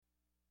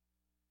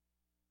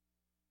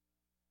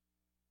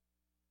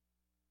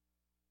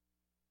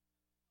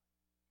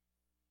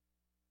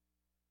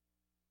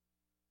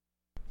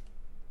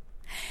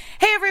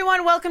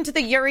everyone. Welcome to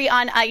the Yuri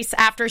on Ice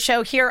After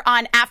Show here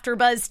on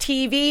AfterBuzz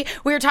TV.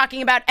 We're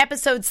talking about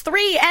episodes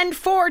 3 and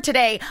 4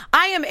 today.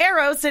 I am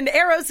Eros, and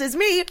Eros is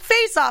me.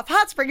 Face Off,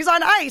 Hot Springs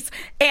on Ice.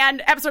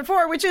 And episode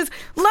 4, which is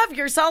Love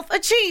Yourself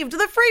Achieved,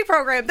 the free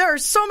program. There are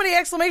so many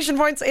exclamation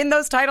points in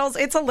those titles.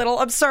 It's a little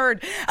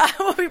absurd.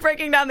 We'll be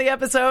breaking down the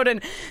episode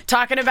and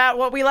talking about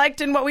what we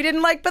liked and what we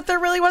didn't like, but there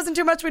really wasn't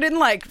too much we didn't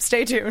like.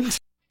 Stay tuned.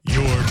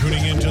 You're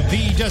tuning into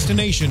the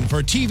destination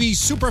for TV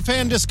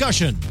superfan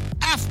discussion,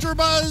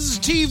 AfterBuzz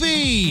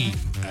TV.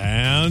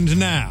 And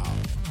now,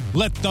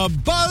 let the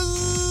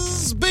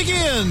buzz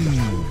begin.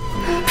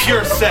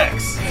 Pure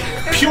sex.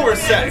 Pure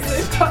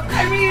sex.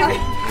 I mean,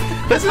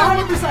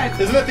 100%.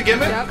 Isn't that the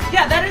gimmick? Yep.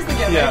 Yeah, that is the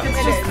gimmick. Yeah.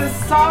 It's just, the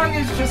song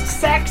is just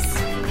sex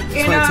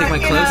in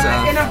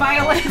a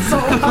violin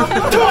solo.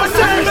 Pure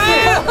sex!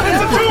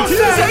 It's a pure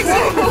sex!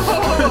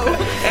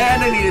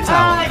 And I need a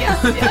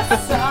towel.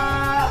 Yes.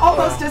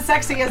 Almost as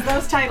sexy as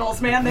those titles,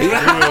 man.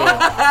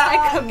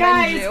 I commend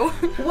Guys, you.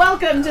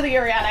 Welcome to the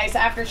Yuri on Ice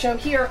After Show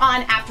here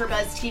on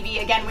AfterBuzz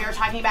TV. Again, we are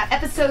talking about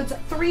episodes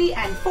 3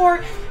 and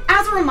 4.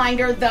 As a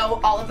reminder, though,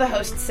 all of the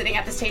hosts sitting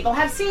at this table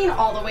have seen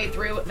all the way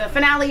through the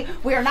finale.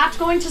 We are not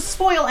going to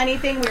spoil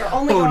anything. We are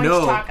only going to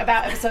talk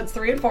about episodes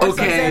 3 and 4.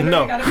 Okay. So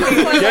No.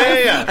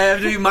 I have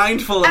to be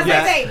mindful of As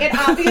that. I say, it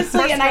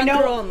obviously, and I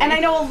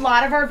know a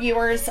lot of our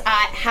viewers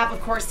have,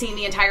 of course, seen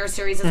the entire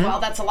series as well.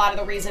 That's a lot of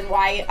the reason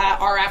why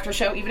our after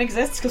show even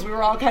exists, because we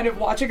were all kind of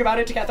watching about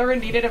it together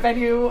and needed a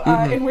venue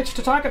in which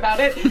to talk about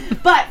it.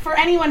 But for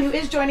anyone who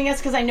is joining us,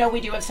 because I know we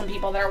do have some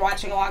people that are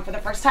watching along for the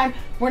first time,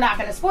 we're not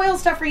going to spoil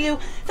stuff for you.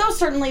 Though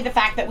certainly the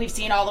fact that we've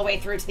seen all the way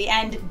through to the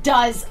end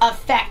does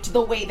affect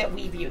the way that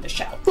we view the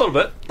show. A little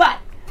bit. But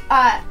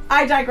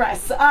I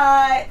digress.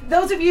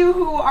 Those of you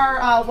who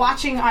are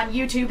watching on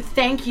YouTube,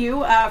 thank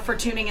you for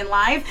tuning in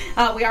live.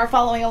 We are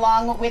following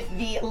along with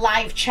the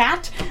live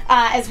chat,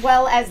 as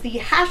well as the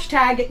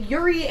hashtag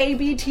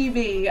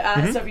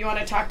YuriABTV. So if you want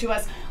to talk to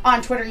us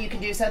on Twitter, you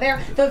can do so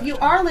there. Though if you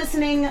are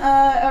listening,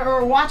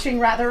 or watching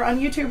rather, on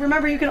YouTube,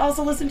 remember you can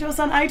also listen to us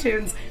on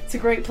iTunes. It's a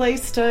great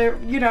place to,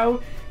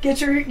 get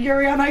your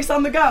Yuri on Ice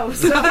on the go.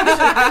 So you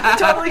should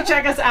totally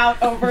check us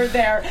out over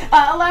there.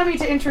 Allow me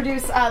to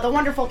introduce the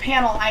wonderful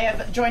panel I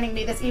have joining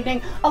me this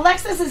evening.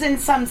 Alexis is in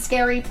some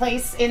scary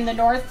place in the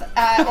north,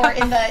 or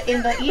in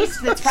the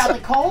east that's probably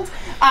cold.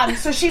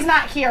 So she's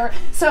not here.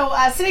 So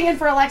sitting in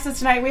for Alexis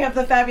tonight, we have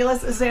the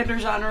fabulous Xander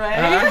Genre.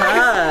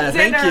 Xander,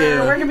 thank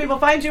you. Where can people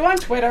find you on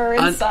Twitter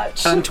and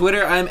such? On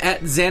Twitter, I'm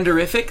at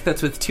Xanderific.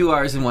 That's with 2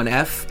 R's and 1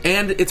 F.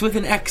 And it's with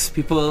an X.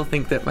 People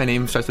think that my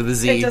name starts with a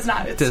Z. It does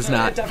not. It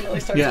definitely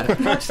starts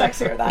with much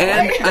sexier that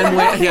and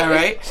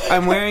way.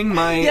 I'm wearing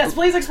my... Yes,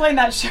 please explain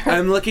that shirt.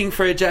 I'm looking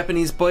for a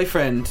Japanese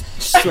boyfriend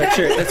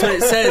sweatshirt. That's what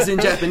it says in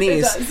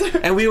Japanese. It does.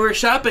 And we were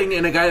shopping,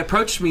 and a guy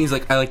approached me. He's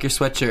like, I like your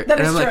sweatshirt. That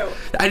and is I'm true.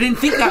 like, I didn't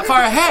think that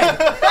far ahead.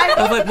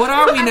 I was like, what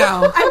are we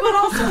now? I would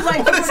also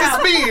like What does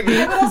this mean?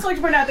 I would also like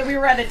to point out that we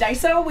were at a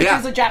Daiso, which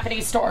is a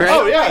Japanese store. Right?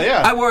 Oh,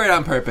 yeah. I wore it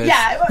on purpose.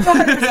 Yeah,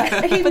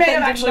 100%. He may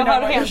have actually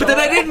known what he was But then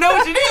I didn't know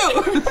what to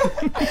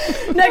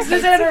do. Next to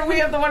Xander, we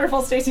have the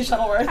wonderful Stacey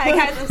Shuttleworth. Hi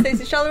guys, I'm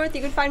Stacey Shuttleworth.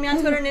 You can find me on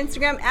Twitter and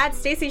Instagram at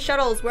Stacey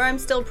Shuttles, where I'm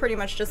still pretty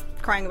much just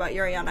crying about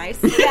Yuri on Ice.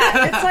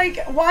 Yeah, it's like,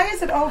 why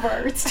is it over?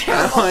 It's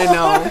terrible. I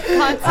know.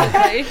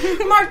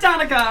 Constantly. Mark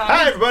Donica.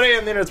 Hi, everybody.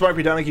 I'm the internet's Mark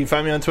B. Donica. You can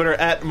find me on Twitter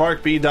at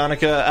Mark B.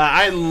 Donica.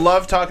 I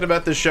love talking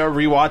about this show,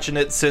 rewatching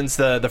it since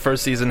the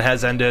first season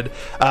has ended.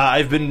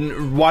 I've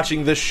been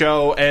watching this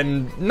show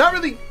and not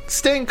really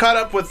staying caught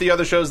up with the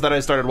other shows that I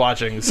started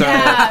watching. So,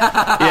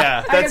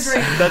 yeah,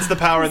 that's the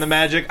power and the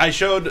magic. I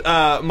showed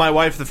my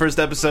wife the first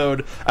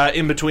episode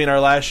in between our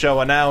last show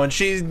and now, and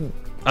she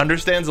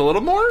understands a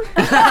little more.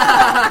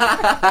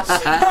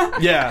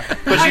 Yeah,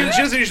 but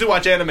she doesn't usually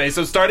watch anime,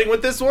 so starting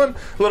with this one,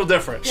 a little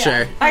different. Yeah.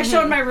 Sure. I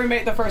showed my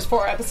roommate the first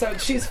 4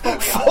 episodes. She's fully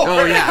on.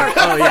 Oh,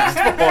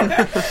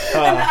 yeah.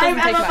 I'm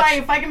Emma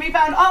Fife. I can be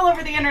found all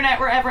over the internet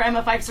wherever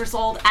Emma Fifes are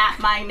sold at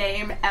my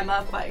name,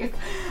 Emma Fife.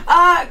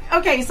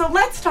 Okay, so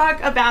let's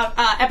talk about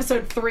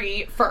episode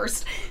 3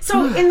 first.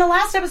 So in the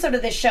last episode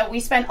of this show, we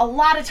spent a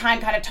lot of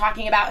time kind of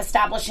talking about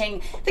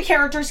establishing the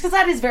characters, because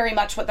that is very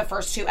much what the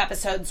first 2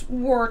 episodes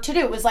were to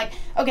do. It was like,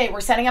 okay, we're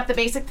setting up the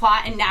basic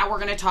plot, and now we're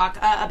going to talk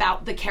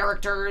about the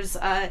characters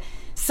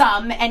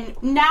some, and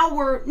now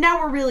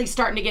we're really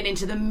starting to get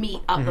into the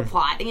meat of the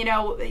plot. You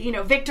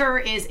know, Victor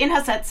is in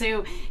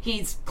Hasetsu.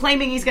 He's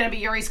claiming he's going to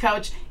be Yuri's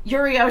coach.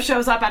 Yurio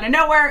shows up out of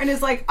nowhere and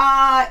is like,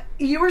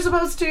 you were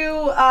supposed to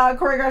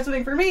choreograph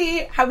something for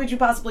me. How could you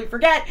possibly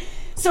forget?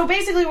 So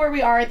basically where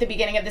we are at the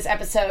beginning of this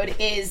episode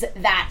is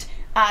that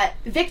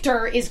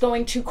Victor is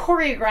going to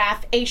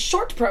choreograph a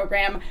short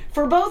program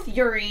for both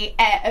Yuri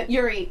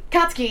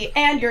Katsuki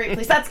and Yuri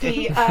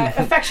Plisetsky,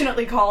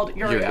 affectionately called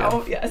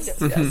Yurio.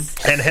 Yes.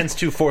 And hence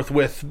to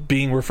forthwith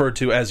being referred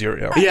to as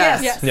Yurio.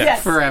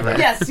 Yes. Forever.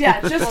 Yes,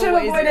 just to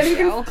Always avoid any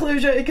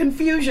Yurio.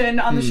 confusion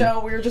on the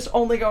show, we're just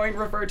only going to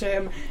refer to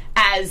him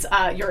as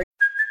Yuri.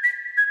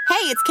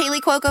 Hey, it's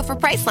Kaylee Cuoco for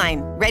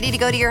Priceline. Ready to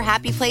go to your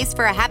happy place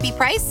for a happy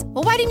price?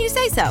 Well, why didn't you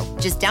say so?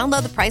 Just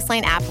download the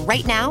Priceline app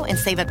right now and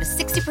save up to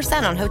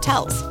 60% on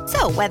hotels.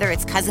 So whether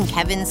it's Cousin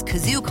Kevin's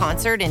Kazoo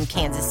Concert in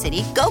Kansas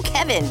City, go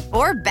Kevin,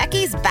 or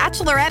Becky's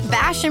Bachelorette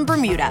Bash in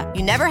Bermuda,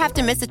 you never have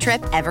to miss a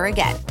trip ever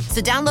again.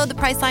 So download the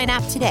Priceline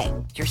app today.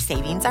 Your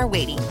savings are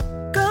waiting.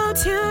 Go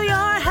to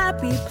your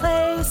happy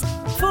place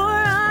for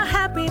a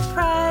happy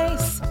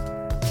price.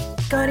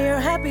 Go to your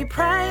happy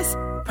price,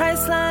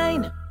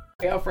 Priceline.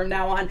 From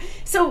now on.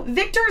 So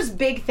Victor's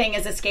big thing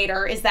as a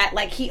skater is that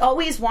like he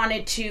always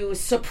wanted to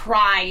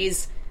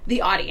surprise the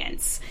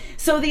audience.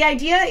 So the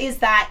idea is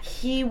that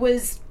he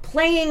was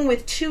playing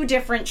with two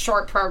different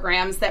short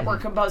programs that were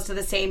composed of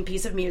the same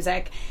piece of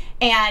music,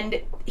 and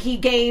he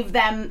gave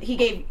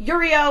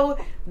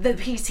Yurio the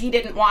piece he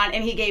didn't want,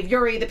 and he gave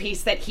Yuri the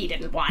piece that he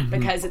didn't want,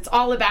 because it's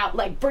all about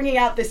like bringing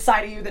out this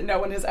side of you that no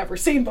one has ever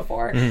seen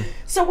before.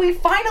 So we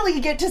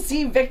finally get to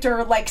see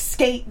Victor like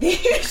skate these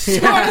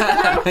short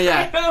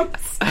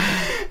programs.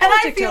 And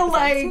I feel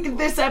like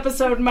this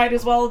episode might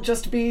as well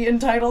just be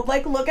entitled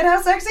like, look at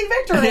how sexy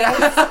Victor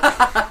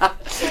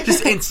is.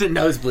 Just instant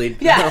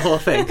nosebleed. Yeah. The whole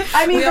thing.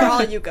 I mean, they're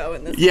all Yuko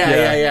in this.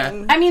 Yeah.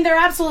 I mean, there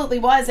absolutely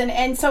was,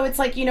 and so it's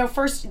like,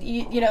 first,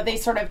 they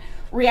sort of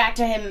react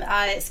to him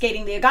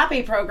skating the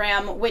Agape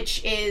program,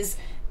 which is,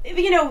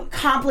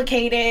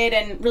 complicated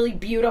and really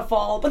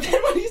beautiful. But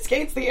then when he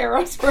skates the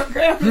Eros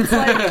program, it's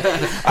like,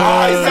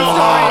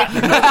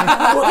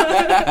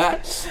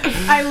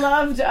 I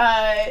loved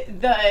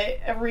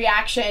the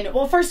reaction.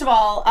 Well, first of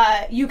all,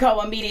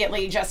 Yuko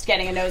immediately just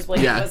getting a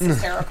nosebleed was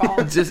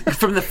hysterical. Just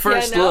from the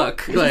first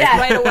look.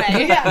 Right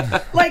away.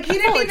 Yeah. Like, he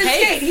didn't even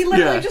skate. He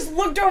literally just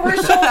looked over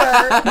his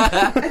shoulder.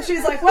 And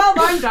she's like, well,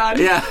 I'm done.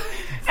 Yeah.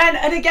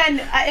 And again,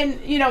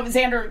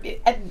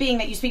 Xander, being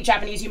that you speak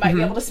Japanese, you might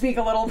be able to speak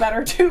a little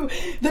better to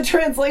the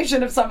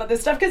translation of some of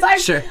this stuff, because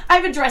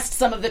I've addressed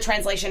some of the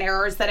translation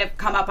errors that have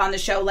come up on the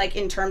show, like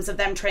in terms of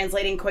them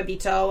translating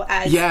koibito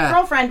as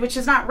girlfriend, which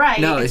is not right.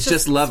 No, it's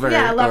just lover.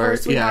 Yeah, lover,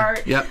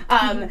 sweetheart. Yep.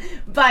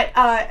 But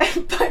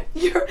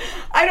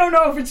I don't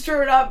know if it's true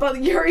or not,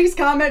 but Yuri's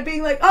comment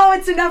being like, "Oh,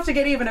 it's enough to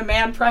get even a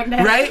man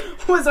pregnant,"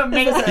 was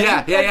amazing.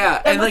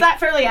 Yeah. And was that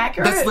fairly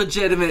accurate? That's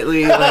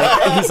legitimately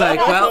like, he's like,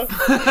 well.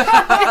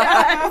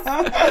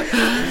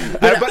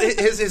 But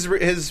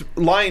his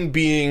line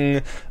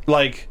being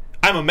like,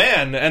 "I'm a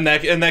man, and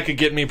that could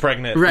get me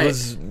pregnant,"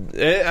 was,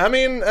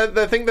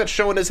 I think that's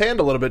showing his hand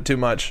a little bit too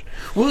much.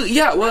 Well,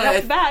 yeah. Well,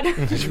 that's bad.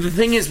 The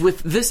thing is,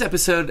 with this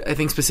episode, I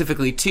think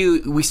specifically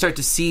too, we start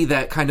to see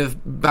that kind of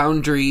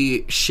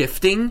boundary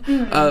shifting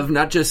of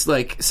not just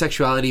like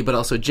sexuality but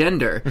also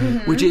gender,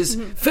 which is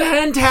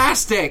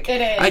fantastic.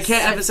 It is. I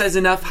can't emphasize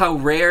enough how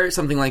rare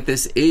something like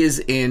this is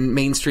in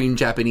mainstream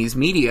Japanese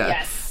media.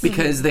 Yes.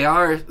 Because they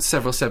are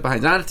several steps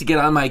behind. Not to get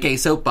on my gay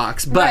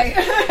soapbox, but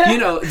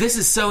this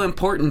is so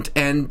important,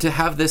 and to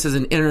have this as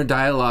an inner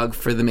dialogue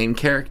for the main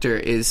character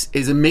is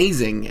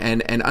amazing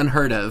and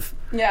unheard of.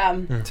 Yeah.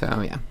 So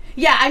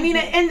Yeah, I mean,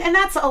 and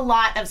that's a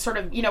lot of sort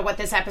of, what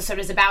this episode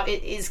is about.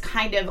 It is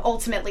kind of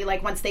ultimately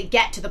like once they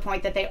get to the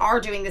point that they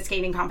are doing the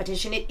skating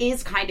competition, it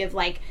is kind of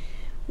like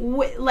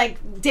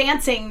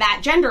dancing that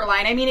gender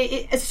line. I mean,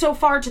 it's so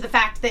far to the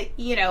fact that,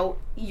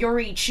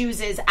 Yuri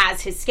chooses as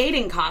his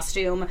skating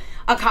costume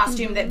a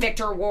costume that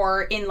Victor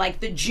wore in like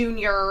the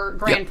junior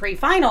Grand Prix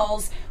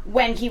finals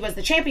when he was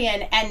the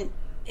champion, and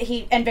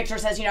Victor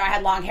says, I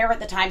had long hair at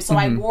the time, so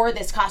I wore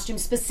this costume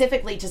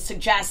specifically to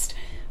suggest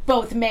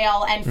both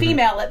male and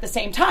female at the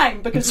same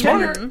time, because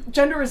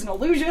gender is an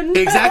illusion.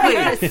 Exactly.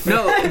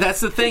 No, that's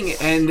the thing.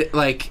 And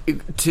like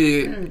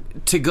to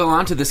go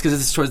on to this, because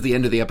this is towards the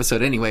end of the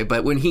episode anyway,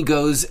 but when he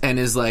goes and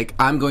is like,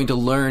 I'm going to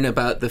learn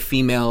about the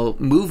female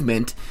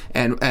movement,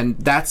 and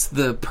that's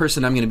the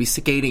person I'm going to be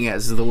skating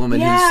as, the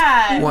woman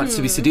who wants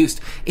to be seduced.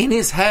 In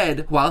his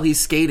head, while he's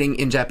skating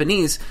in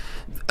Japanese,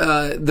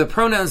 the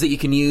pronouns that you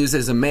can use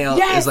as a male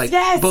is like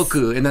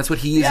boku, and that's what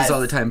he uses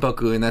all the time,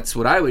 boku, and that's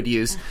what I would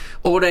use.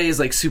 Ore is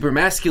like super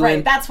masculine.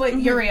 Right, that's what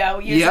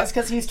Yurio uses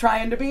because he's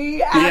trying to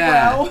be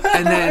aggro.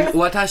 And then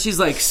watachi's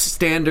like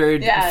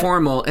standard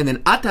formal, and then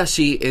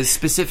atashi is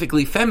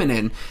specifically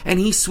feminine, and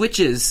he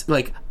switches,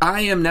 like,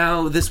 I am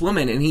now this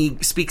woman, and he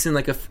speaks in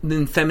like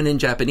in feminine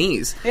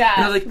Japanese. Yeah.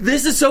 And I'm like,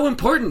 this is so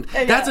important.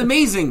 That's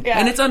amazing.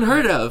 And it's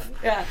unheard of.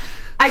 Yeah.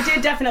 I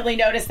did definitely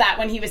notice that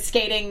when he was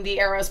skating the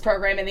Eros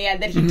program in the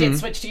end, that he did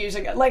switch to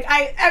using it. Like,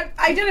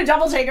 I did a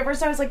double take at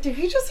first. I was like, did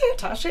he just say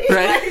Atashi?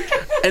 Right.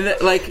 And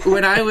like,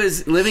 when I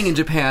was living in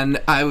Japan,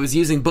 I was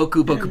using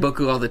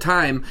boku all the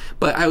time,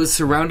 but I was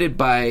surrounded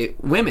by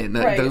women.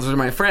 Those were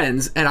my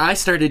friends. And I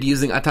started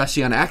using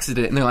Atashi on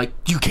accident, and they're like,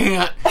 you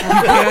can't do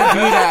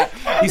that.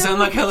 You sound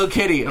like Hello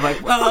Kitty. I'm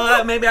like,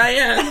 well, maybe I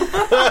am.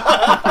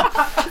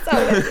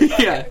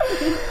 Yeah.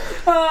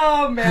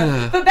 Oh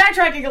man! But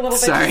backtracking a little bit.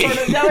 Sorry.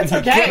 No, it's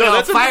okay. No,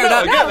 that's fired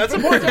up. Again, that's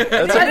important.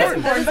 That's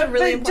important. That's a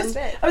really important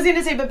bit. I was going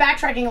to say, but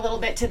backtracking a little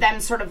bit to them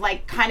sort of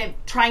like kind of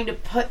trying to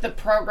put the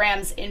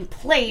programs in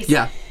place.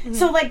 Yeah.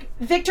 So like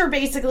Victor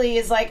basically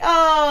is like,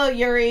 oh,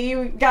 Yuri,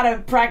 you got to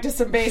practice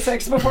some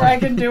basics before I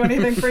can do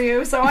anything for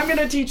you. So I'm going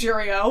to teach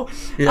Yurio.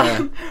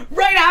 Yeah.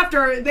 Right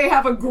after they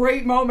have a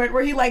great moment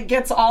where he like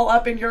gets all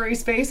up in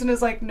Yuri's face and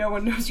is like, no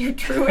one knows your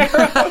true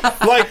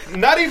Eros. Like,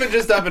 not even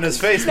just up in his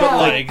face, but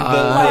like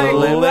the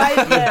lip.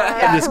 right there.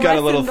 Yeah. Just got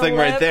a little thing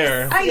right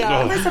there.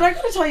 Listen, I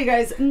gotta tell you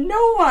guys,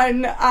 no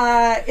one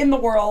in the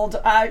world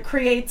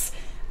creates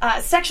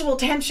sexual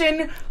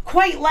tension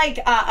quite like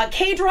a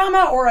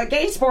K-drama or a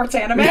gay sports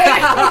anime.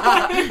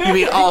 You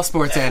mean all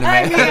sports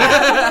anime?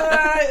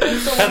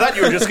 I thought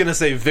you were just going to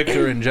say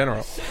Victor in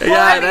general.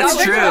 Yeah,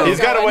 that's true. He's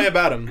got a way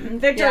about him.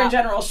 Victor in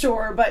general,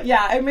 sure, but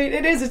yeah, I mean,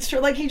 it's true.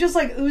 Like, he just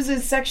like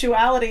oozes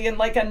sexuality in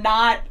like a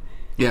not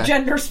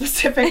gender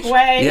specific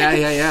way.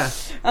 Yeah.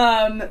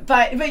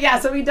 But yeah,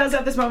 so he does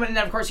have this moment, and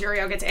then of course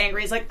Yurio gets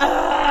angry. He's like,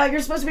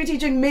 you're supposed to be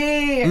teaching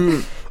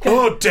me.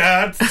 Oh,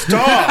 Dad,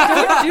 stop!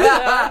 Don't do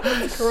that.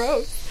 It's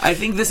gross. I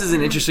think this is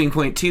an interesting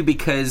point too,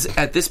 because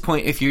at this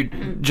point, if you're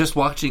just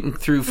watching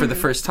through for the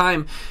first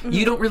time,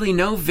 you don't really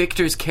know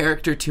Victor's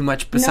character too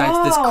much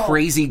besides this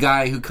crazy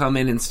guy who come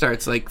in and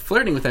starts like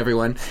flirting with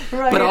everyone.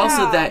 Right, but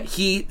also that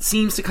he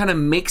seems to kind of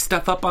make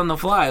stuff up on the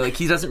fly. Like,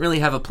 he doesn't really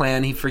have a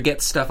plan. He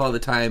forgets stuff all the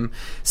time.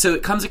 So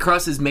it comes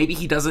across as maybe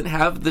he doesn't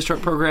have the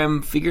short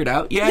program figured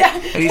out yet. Yeah,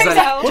 and he's like,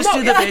 just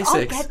do the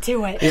basics. I'll get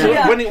to it.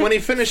 Yeah. When he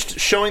finished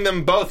showing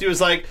them both, he was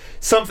like,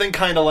 something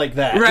kind of like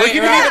that. Right, like, he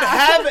didn't even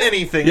have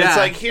anything. It's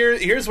like,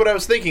 here's what I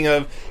was thinking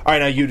of. All right,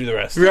 now you do the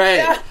rest. Right.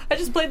 Yeah. I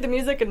just played the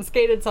music and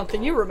skated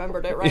something. You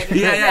remembered it, right?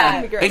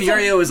 Yeah. And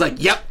Yurio was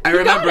like, yep, I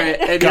remember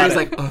it. And he was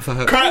like, oh,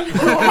 fuck.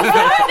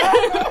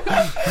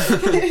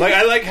 Like,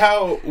 I like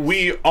how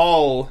we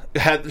all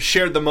had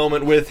shared the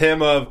moment with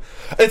him of,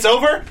 it's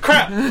over?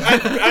 Crap.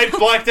 I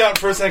blacked out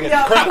for a second.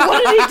 Yeah. Crap.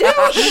 What did he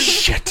do?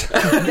 Shit.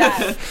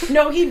 Yeah.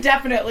 No, he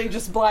definitely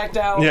just blacked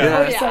out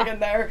for a second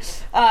there.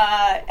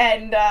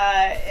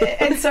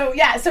 And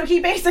so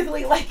he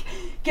basically like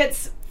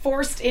gets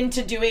forced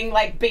into doing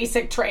like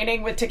basic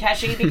training with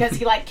Takeshi because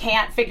he like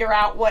can't figure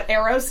out what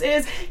Eros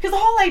is, because the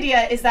whole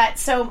idea is that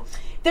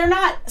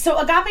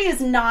Agape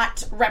is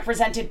not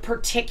represented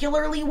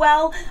particularly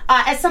well,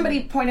 as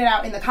somebody pointed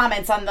out in the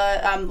comments on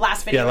the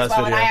last video as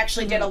well, and I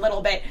actually did a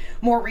little bit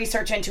more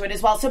research into it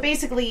as well. So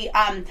basically,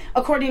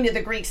 according to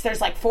the Greeks,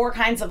 there's like 4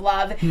 kinds of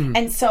love,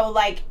 and so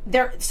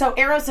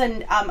Eros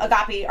and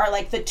Agape are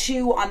like the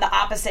two on the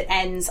opposite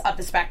ends of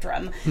the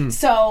spectrum.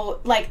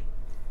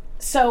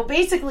 So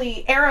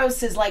basically,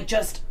 Eros is like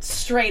just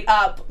straight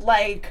up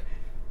like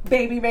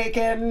baby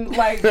making,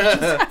 like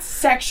just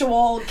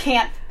sexual,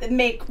 can't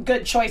make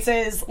good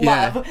choices,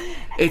 love.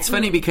 It's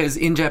funny because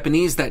in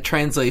Japanese that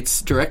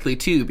translates directly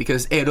too,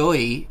 because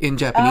eroi in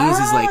Japanese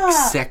is like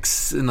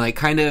sex and like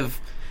kind of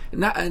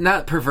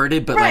not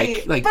perverted, but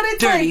like but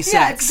it's dirty like,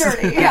 sex. Yeah,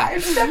 it's dirty. Yeah,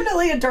 it's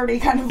definitely a dirty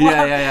kind of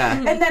love.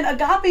 Yeah. And then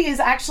agape is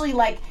actually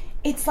like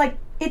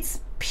it's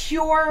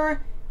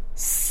pure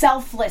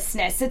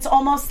selflessness. It's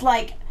almost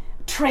like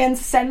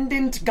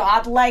transcendent,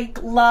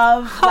 godlike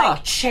love,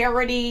 like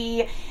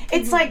charity.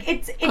 It's like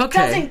it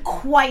doesn't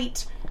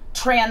quite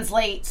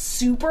translate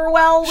super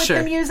well with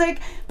the music,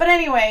 but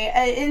anyway,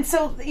 and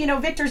so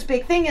Victor's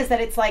big thing is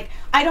that it's like,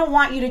 I don't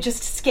want you to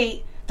just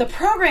skate the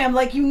program,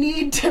 like you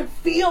need to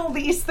feel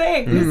these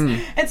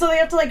things, and so they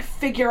have to like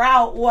figure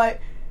out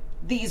what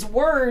these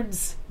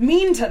words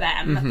mean to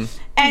them,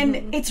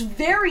 and it's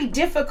very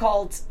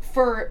difficult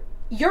for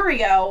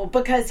Yurio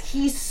because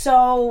he's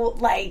so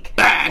like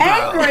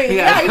angry.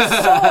 Yeah, he's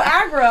so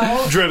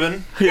aggro.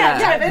 Driven.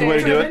 Driven. The way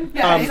to do it.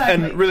 Yeah,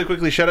 exactly. And really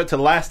quickly, shout out to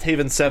Last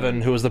Haven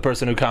 7, who was the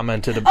person who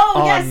commented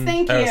on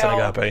thank you. Eros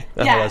and Agape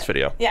in the last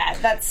video. Yeah,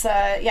 that's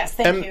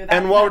thank you.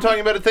 And while we're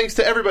talking about it, thanks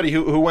to everybody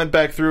who went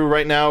back through.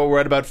 Right now, we're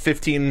at about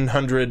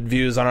 1,500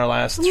 views on our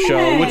last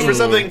show, which for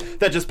something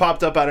that just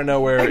popped up out of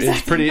nowhere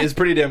is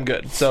pretty damn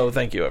good. So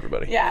thank you,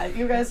 everybody. Yeah,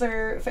 you guys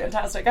are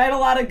fantastic. I had a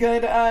lot of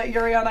good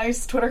Yuri on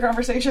Ice Twitter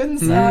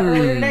conversations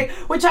earlier today,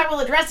 which I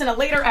will address in a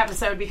later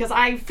episode because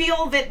I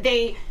feel that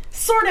they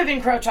sort of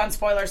encroach on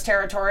spoilers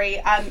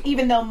territory,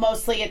 even though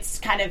mostly it's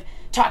kind of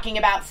talking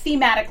about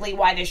thematically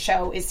why this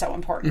show is so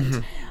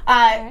important.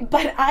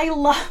 But I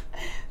love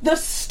the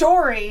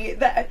story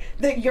that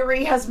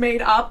Yuri has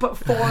made up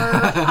for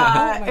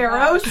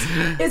Eros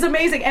is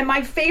amazing. And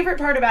my favorite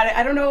part about it,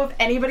 I don't know if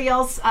anybody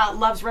else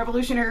loves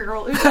Revolutionary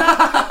Girl Utena,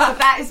 but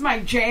that is my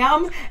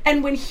jam.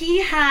 And when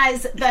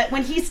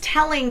he's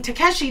telling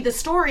Takeshi the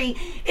story,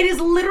 it is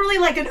literally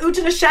like an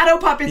Utena Shadow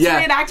Puppets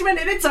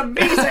reenactment, and it's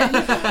amazing.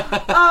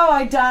 Oh,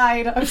 I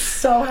died. I'm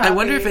so happy. I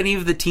wonder if any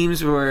of the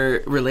teams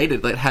were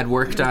related that had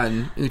worked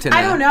on Utena.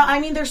 I don't know. I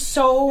mean, there's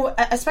so,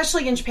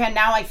 especially in Japan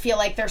now, I feel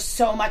like there's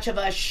so much of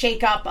a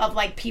shake up of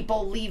like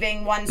people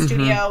leaving one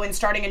studio and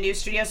starting a new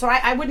studio. So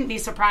I wouldn't be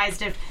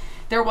surprised if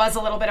there was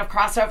a little bit of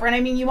crossover. And I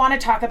mean, you want to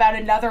talk about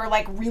another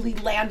like really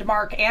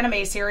landmark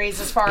anime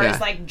series as far as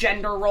like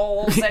gender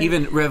roles and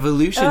even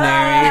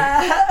revolutionary.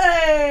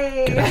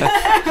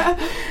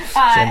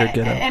 Gender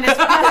get up.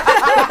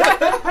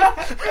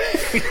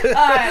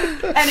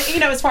 And you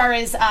know, as far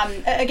as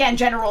again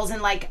gender roles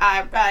and like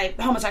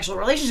homosexual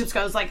relationships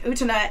goes, like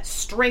Utena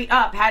straight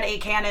up had a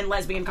canon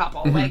lesbian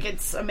couple. Like,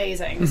 it's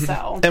amazing.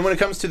 So, and when it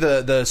comes to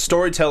the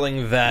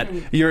storytelling that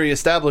Yuri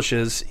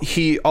establishes,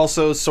 he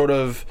also sort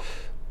of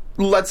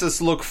lets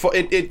us look for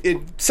it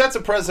sets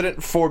a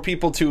precedent for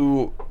people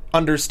to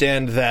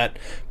understand that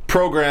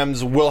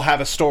programs will have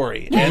a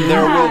story and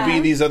there will be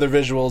these other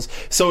visuals,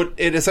 so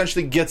it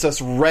essentially gets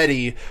us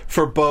ready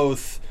for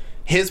both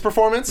his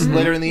performance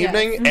later in the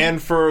evening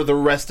and for the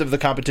rest of the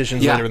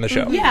competitions later in the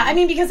show. Yeah, I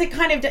mean, because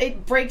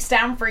it breaks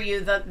down for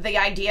you the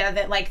idea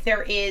that like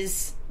there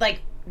is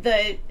like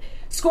the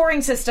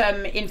scoring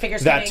system in figure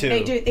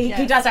skating.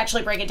 He does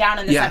actually break it down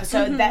in this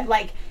episode that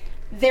like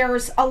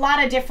there's a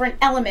lot of different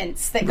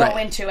elements that go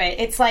into it.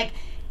 It's like,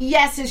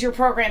 yes, is your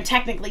program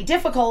technically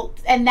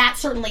difficult, and that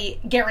certainly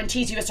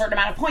guarantees you a certain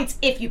amount of points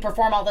if you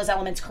perform all those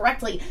elements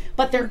correctly,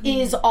 but there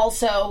is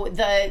also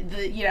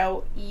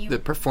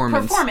the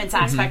performance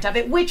aspect of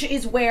it, which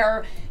is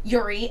where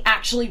Yuri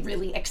actually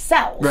really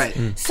excels.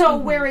 Right. So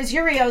whereas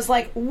Yurio's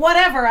like,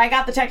 whatever, I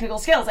got the technical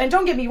skills, and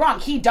don't get me wrong,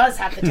 he does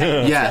have the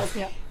technical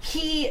skills.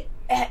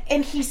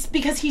 He's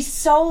because he's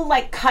so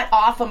like cut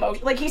off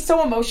like he's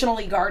so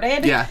emotionally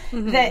guarded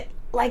that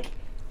like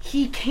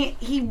he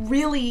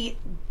really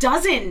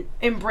doesn't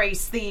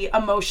embrace the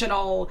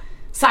emotional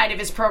side of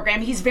his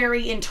program. He's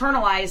very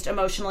internalized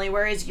emotionally,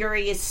 whereas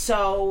Yuri is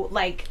so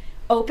like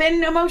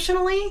open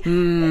emotionally,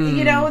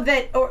 you know,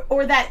 that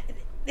or that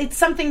it's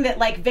something that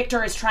like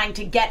Victor is trying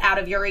to get out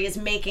of Yuri is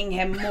making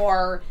him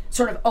more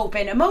sort of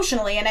open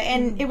emotionally,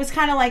 and it was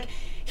kind of like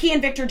he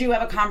and Victor do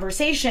have a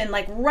conversation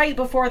like right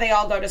before they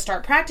all go to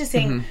start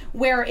practicing,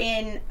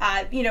 wherein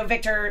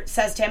Victor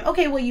says to him,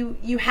 "Okay, well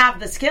you have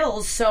the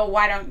skills, so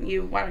why don't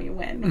you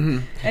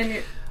win?"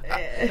 And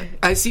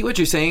I see what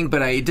you're saying,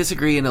 but I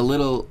disagree a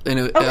little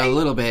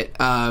bit.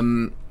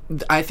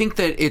 I think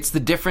that it's the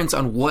difference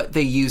on what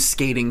they use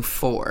skating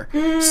for.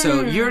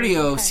 So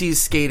Yurio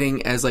sees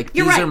skating as like,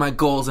 these are my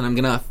goals and I'm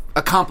going to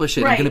accomplish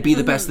it. I'm going to be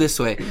the best this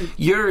way.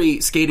 Yuri,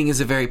 skating is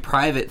a very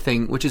private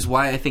thing, which is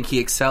why I think he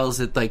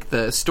excels at like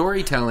the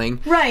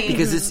storytelling. Right.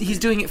 Because he's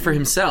doing it for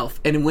himself.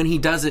 And when he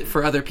does it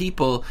for other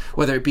people,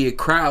 whether it be a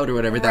crowd or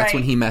whatever, that's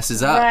when he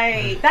messes up.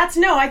 Right.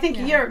 I think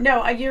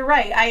you're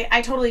right.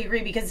 I totally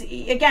agree, because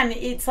again,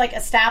 it's like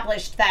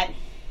established that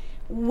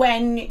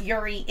when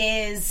Yuri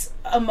is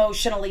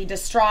emotionally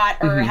distraught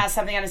or has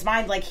something on his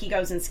mind, like he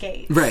goes and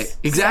skates. Right.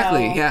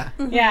 Exactly.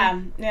 So,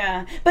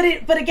 yeah.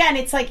 But again,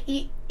 it's like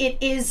it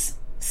is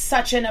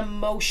such an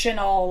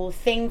emotional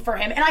thing for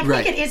him, and I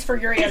think it is for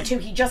Yurio too.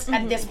 He just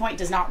at this point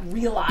does not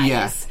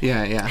realize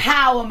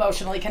how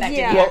emotionally connected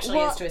he actually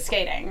is to his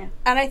skating.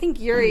 And I think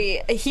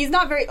Yuri, he's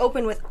not very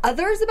open with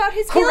others about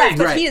his skills,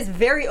 but he is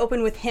very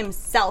open with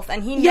himself,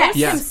 and he knows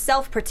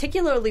himself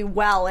particularly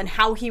well and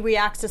how he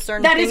reacts to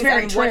certain things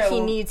and what he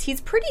needs.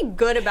 He's pretty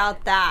good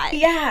about that.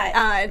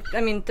 Yeah.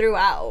 I mean,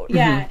 throughout.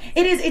 Yeah.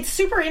 It's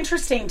super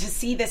interesting to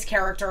see this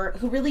character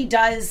who really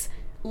does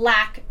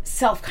lack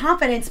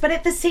self-confidence, but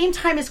at the same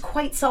time is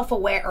quite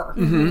self-aware,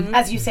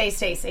 as you say,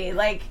 Stacey.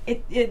 Like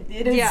it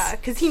is. Yeah,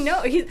 because he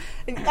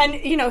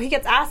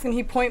gets asked and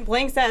he point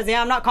blank says,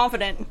 "Yeah, I'm not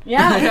confident."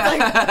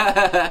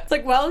 Yeah, it's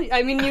like, well,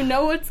 I mean, you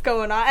know what's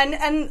going on,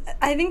 and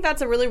I think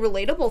that's a really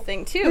relatable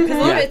thing too,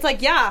 because it's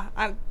like,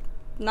 I'm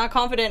not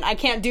confident. I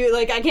can't do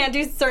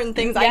certain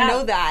things. I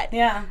know that.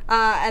 Yeah,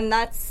 and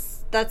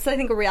that's I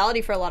think a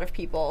reality for a lot of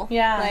people.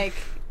 Yeah, like.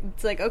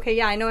 It's like,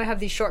 okay, I know I have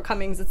these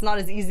shortcomings. It's not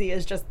as easy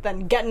as just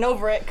then getting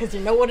over it because you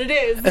know what it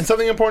is. And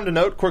something important to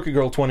note, Quirky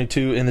Girl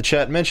 22 in the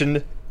chat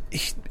mentioned,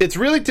 it's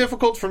really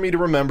difficult for me to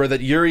remember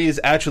that Yuri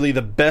is actually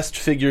the best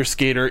figure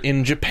skater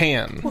in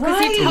Japan.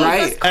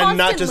 Right. And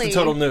not just a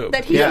total noob.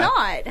 That he's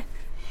not.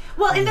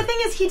 Well, and the thing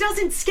is, he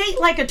doesn't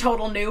skate like a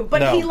total noob,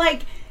 but he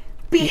like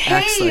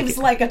behaves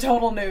like a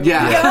total noob.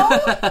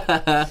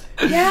 Yeah.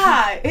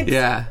 You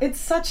know? It's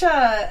such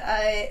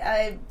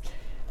a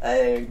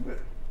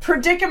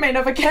predicament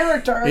of a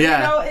character, you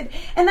know,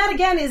 and that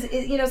again is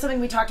something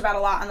we talked about a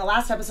lot on the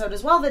last episode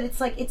as well, that it's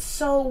like, it's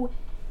so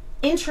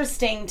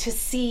interesting to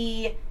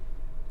see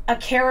a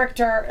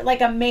character,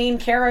 like a main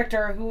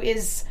character who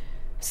is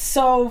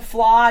so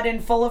flawed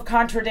and full of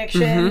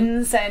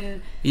contradictions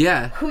and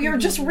who you're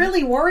just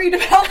really worried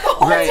about the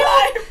whole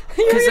time.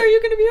 Are you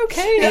going to be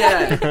okay?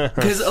 Yeah,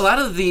 because a lot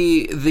of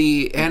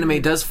the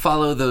anime does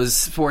follow those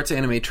sports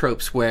anime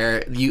tropes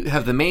where you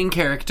have the main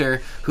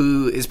character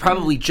who is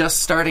probably just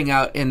starting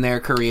out in their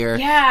career,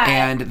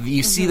 and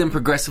you see them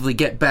progressively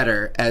get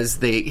better as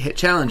they hit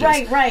challenges.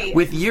 Right.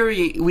 With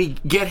Yuri, we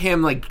get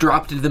him like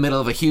dropped into the middle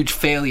of a huge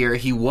failure.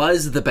 He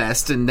was the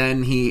best, and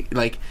then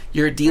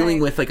you're dealing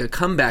with like a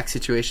comeback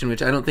situation,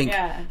 which I don't think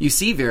you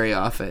see very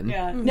often.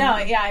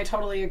 I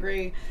totally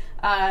agree.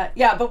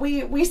 But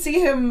we see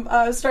him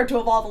start to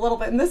evolve a little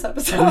bit in this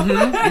episode.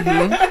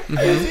 Yes,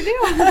 we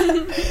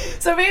do.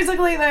 So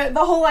basically,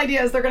 the whole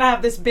idea is they're going to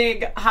have this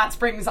big hot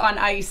springs on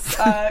ice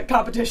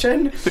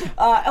competition.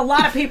 A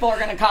lot of people are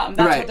going to come.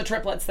 That's what the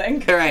triplets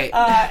think. Right.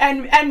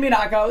 And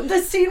Minako.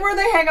 The scene where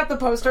they hang up the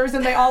posters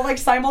and they all like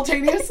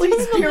simultaneously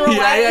spear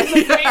away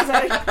is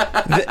amazing.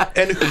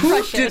 And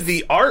who did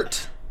the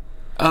art?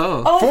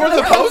 Oh, for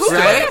the poster,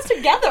 right?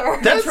 Together.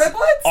 That's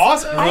triplets?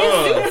 Awesome. I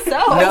assume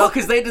so. No,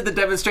 because they did the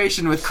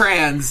demonstration with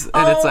crayons,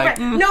 and it's like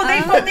no,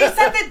 they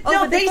said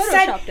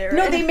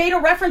that they made a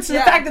reference to the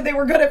fact that they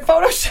were good at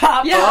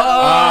Photoshop. Yeah.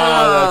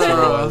 Oh, that's what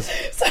it was.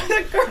 So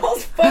the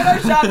girls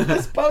photoshopped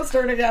this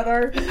poster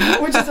together,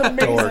 which is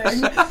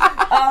amazing.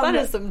 That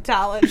is some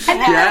talent. And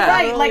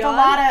right, like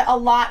a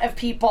lot of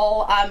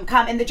people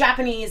come, and the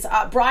Japanese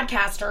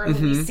broadcaster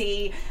who we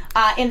see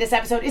in this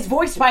episode is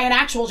voiced by an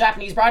actual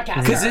Japanese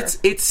broadcaster. Because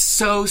it's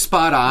so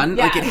spot on,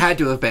 like it had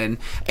to have been,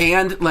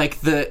 and like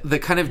the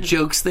kind of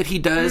jokes that he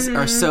does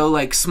are so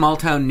like small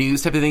town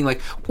news type of thing. Like,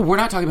 we're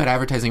not talking about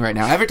advertising right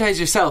now. Advertise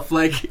yourself.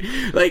 Like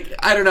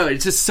I don't know.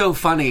 It's just so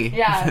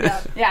funny.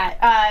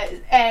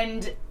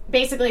 And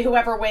basically,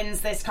 whoever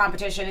wins this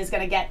competition is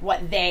going to get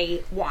what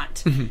they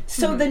want.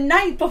 So the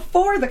night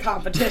before the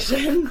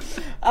competition,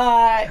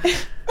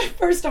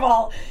 first of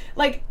all,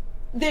 like.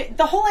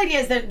 The whole idea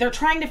is that they're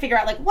trying to figure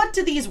out, like, what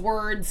do these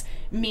words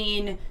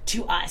mean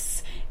to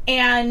us?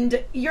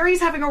 And Yuri's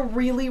having a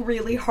really,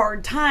 really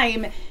hard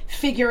time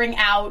figuring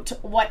out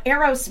what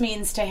Eros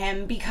means to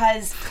him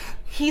because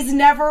he's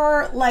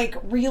never, like,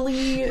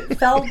 really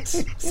felt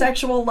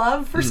sexual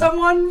love for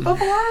someone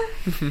before.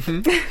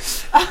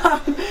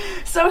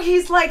 So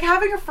he's, like,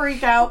 having a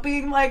freak out,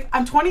 being like,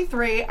 I'm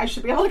 23, I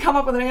should be able to come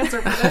up with an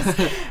answer for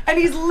this. And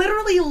he's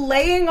literally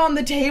laying on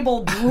the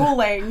table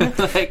drooling.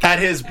 At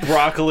his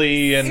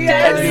broccoli and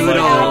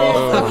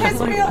noodles.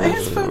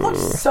 His food looked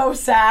so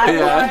sad.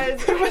 Yeah.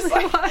 It was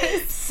like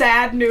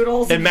sad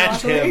noodles. It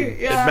matched him.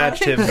 Yeah. It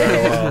matched him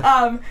very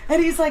well.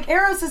 And he's like,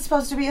 Eros is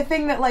supposed to be a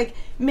thing that, like,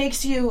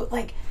 makes you,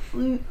 like,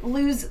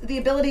 lose the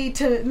ability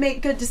to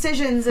make good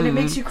decisions, and it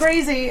makes you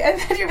crazy. And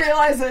then he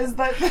realizes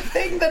that the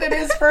thing that it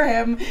is for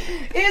him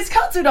is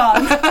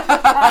katsudon.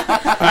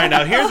 All right,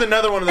 now here's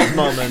another one of those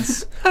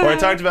moments where I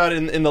talked about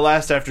in the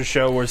last after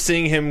show, where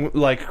seeing him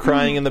like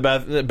crying in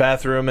the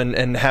bathroom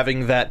and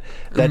having that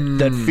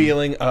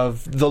feeling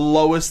of the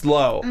lowest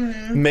low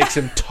makes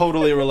him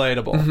totally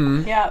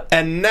relatable. Yeah.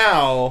 And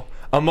now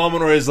a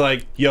moment where he's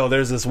like, yo,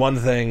 there's this one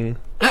thing.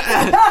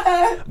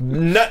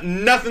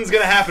 Nothing's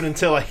gonna happen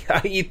until I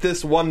eat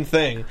this one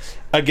thing.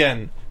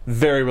 Again,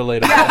 very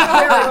relatable.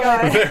 Yeah,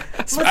 very good.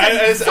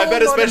 I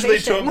bet especially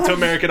to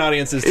American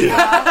audiences too.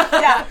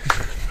 Yeah.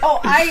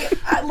 Oh, I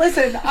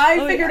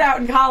figured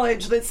out in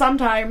college that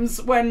sometimes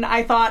when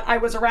I thought I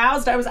was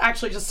aroused, I was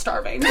actually just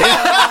starving.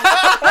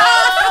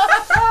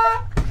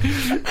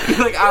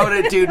 Like, I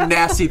want to do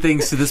nasty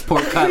things to this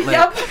pork cutlet.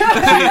 Yep.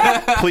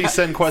 Please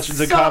send questions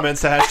and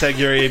comments to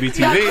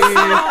 #YuriABTV.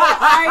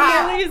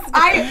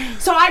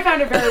 So I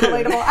found it very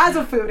relatable as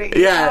a foodie.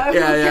 Yeah.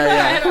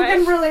 I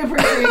can really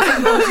appreciate it.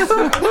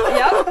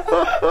 Yep.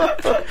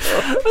 But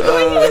the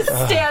way he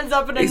just stands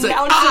up and announces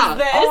like,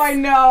 this. Oh, I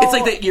know. It's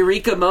like that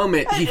eureka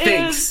moment, he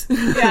thinks.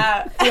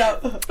 Yeah.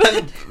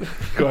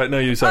 Go ahead. No,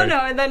 you. Sorry. Oh, no,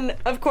 and then,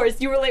 of course,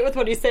 you relate with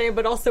what he's saying,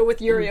 but also with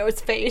Yurio's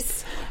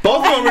face.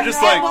 Both of them were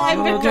just like, Well,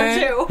 I'm Victor,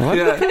 too.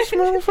 Yeah.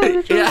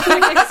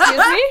 Like, excuse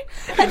me?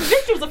 And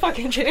Victor's a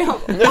fucking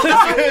champ.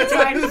 That's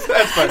fine. It's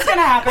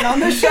gonna happen on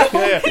this show.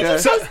 Yeah.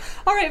 So,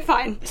 All right,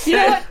 fine. You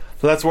know what?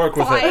 let's work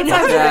with Fine. it.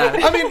 Yeah.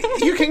 I mean,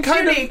 you can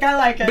kind Unique, I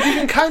like it. But you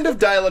can kind of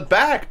dial it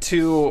back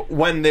to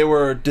when they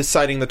were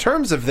deciding the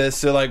terms of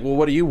this. They're like, well,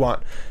 what do you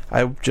want?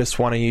 I just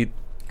want to eat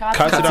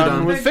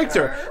katsudon with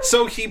Victor.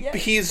 So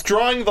he's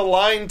drawing the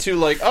line to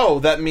like, oh,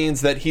 that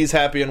means that he's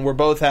happy and we're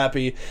both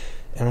happy.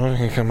 And we're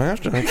going to come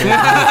after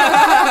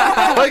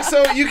that. Like,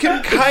 so you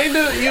can kind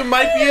of, you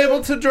might be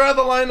able to draw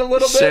the line a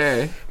little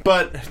bit.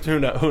 But who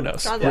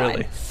knows,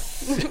 really.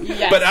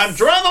 Yes. But I'm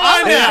drawing the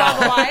line now.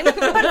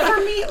 But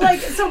for me,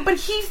 like, but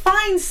he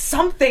finds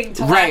something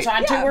to latch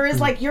onto, whereas,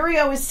 like,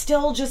 Yurio is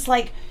still just,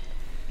 like,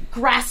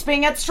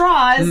 grasping at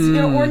straws, you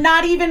know, or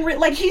not even,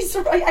 like,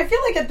 I feel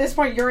like at this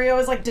point,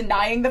 Yurio is, like,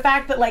 denying the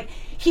fact that, like,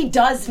 he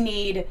does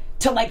need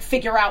to, like,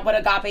 figure out what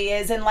agape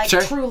is and, like,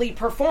 truly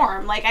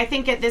perform. Like, I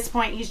think at this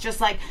point, he's just,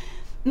 like,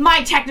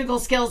 my technical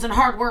skills and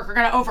hard work are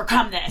going to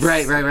overcome this.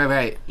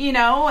 Right. You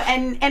know,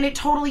 and it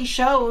totally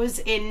shows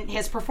in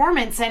his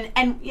performance. And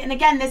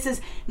again, this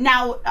is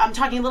now, I'm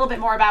talking a little bit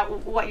more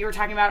about what you were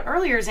talking about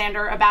earlier,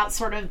 Xander, about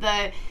sort of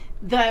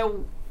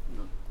the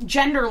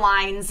gender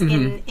lines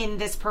in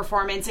this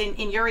performance, in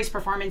Yuri's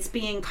performance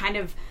being kind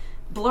of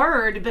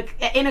blurred, but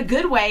in a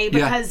good way,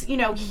 because, you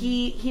know,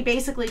 he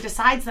basically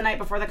decides the night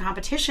before the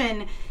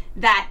competition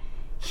that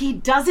he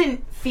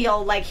doesn't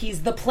feel like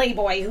he's the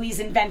playboy who he's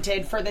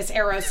invented for this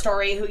Eros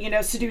story, who,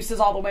 seduces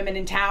all the women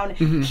in town.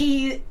 Mm-hmm.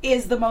 He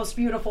is the most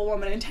beautiful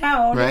woman in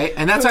town. Right,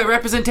 and that's why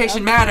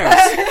representation matters.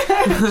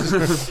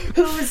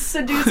 Who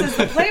seduces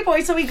the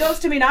playboy, so he goes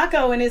to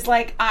Minako and is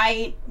like,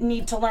 I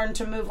need to learn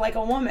to move like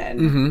a woman.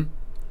 Mm-hmm.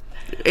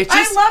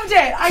 I loved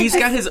it. He's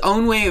got his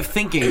own way of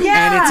thinking,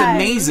 and it's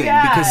amazing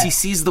because he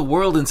sees the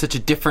world in such a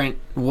different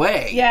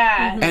way.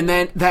 Yeah. And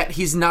then that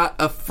he's not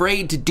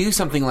afraid to do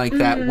something like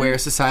that where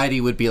society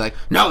would be like,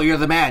 no, you're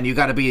the man, you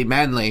gotta be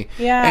manly.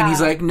 Yeah. And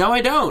he's like, no,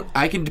 I don't.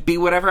 I can be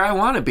whatever I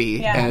want to be.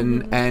 Yeah.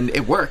 And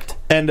it worked.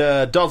 And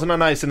Dalton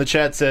on Ice in the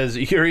chat says,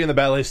 Yuri in the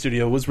ballet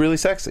studio was really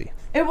sexy.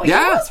 He was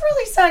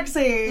really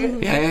sexy.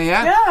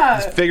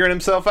 Yeah. He's figuring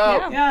himself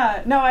out.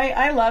 Yeah. No,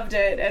 I loved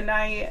it.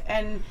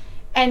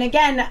 And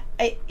again,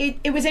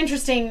 it was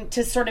interesting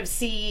to sort of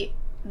see,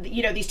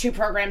 these two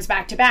programs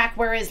back to back,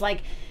 whereas,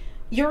 like,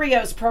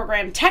 Yurio's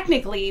program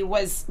technically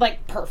was,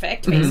 like,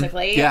 perfect,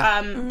 basically.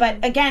 Yeah. But,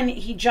 again,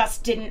 he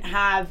just didn't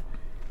have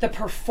the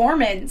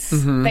performance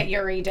that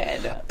Yuri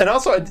did. And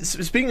also,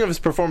 speaking of his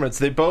performance,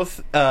 they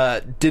both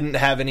didn't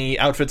have any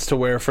outfits to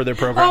wear for their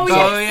programs.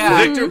 Oh, yeah.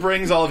 Victor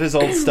brings all of his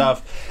old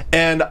stuff,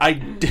 and I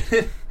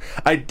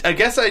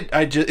guess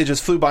it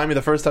just flew by me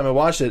the first time I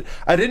watched it.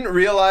 I didn't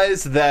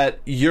realize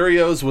that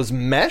Yurio's was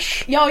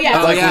mesh. Oh,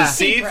 yeah. Was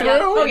see-through.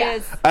 Oh, yeah.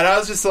 And I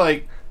was just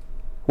like,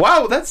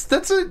 wow, that's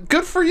a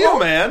good for you,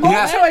 man. Bold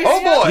choice.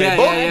 Oh, boy.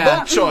 Yeah.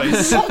 Bold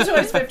choice. Bold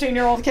choice,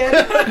 15-year-old kid.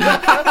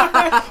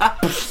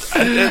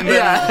 And then,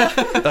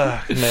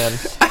 man.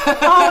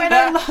 Oh, and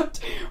I loved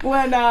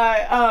when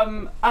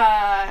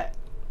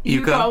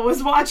Yuko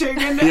was watching,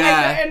 and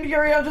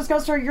Yurio just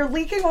goes to her, you're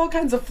leaking all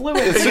kinds of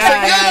fluids. He's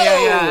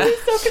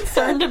so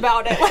concerned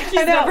about it. Like,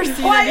 he's never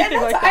seen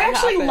anything like that. I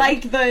actually happen.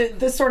 like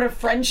the sort of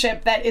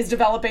friendship that is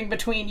developing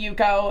between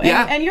Yuko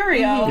and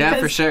Yurio. Yeah,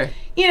 for sure.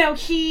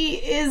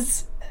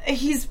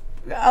 He's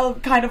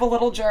kind of a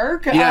little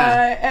jerk.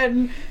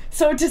 And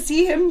so to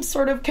see him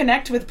sort of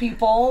connect with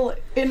people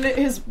in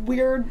his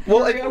weird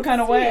Yurio kind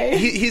of way.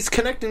 He's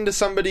connecting to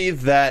somebody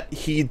that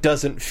he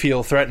doesn't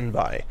feel threatened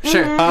by.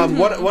 Sure.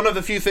 One of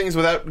the few things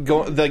without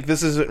going, like,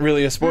 this isn't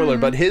really a spoiler,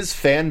 but his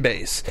fan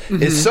base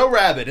is so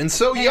rabid and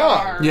so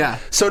young. Yeah.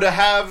 So to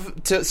have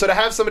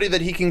somebody that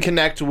he can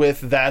connect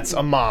with, that's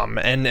a mom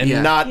and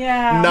not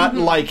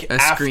like a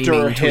after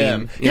him.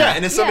 Tween. Yeah.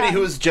 And as somebody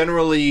who is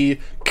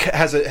generally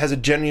has a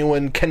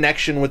genuine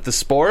connection with the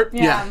sport,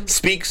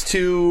 speaks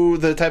to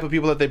the type of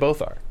people that they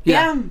both are.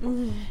 Yeah,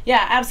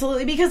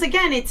 absolutely. Because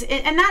again,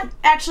 and that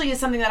actually is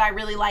something that I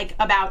really like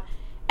about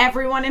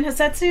everyone in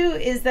Hasetsu,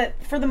 is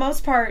that for the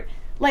most part,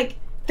 like,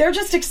 they're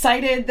just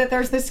excited that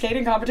there's this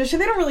skating competition.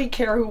 They don't really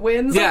care who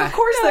wins. Yeah. Like,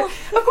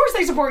 of course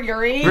they support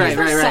Yuri. Right, He's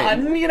their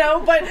son,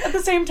 but at the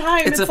same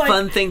time, it's a like,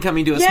 fun thing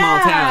coming to a small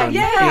town.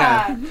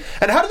 Yeah.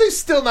 And how do they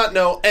still not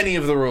know any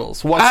of the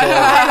rules whatsoever?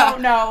 I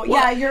don't know.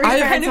 Yuri's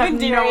parents have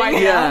no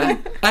idea. Yeah.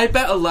 I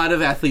bet a lot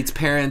of athletes'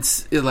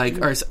 parents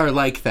are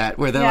like that,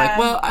 where they're like,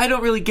 well, I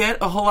don't really get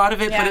a whole lot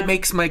of it, but it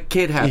makes my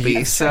kid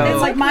happy. So it's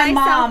like my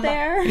mom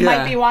there.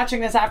 might be watching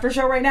this after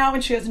show right now,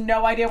 and she has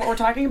no idea what we're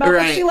talking about,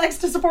 but she likes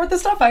to support the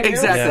stuff I do.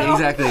 Exactly.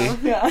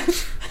 Yeah.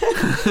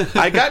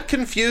 I got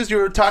confused. You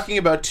were talking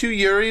about two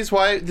Yuris.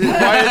 Why are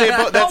they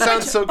both? That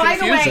sounds so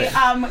confusing. By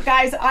the way,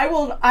 guys, I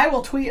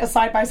will tweet a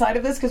side by side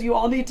of this because you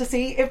all need to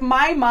see. If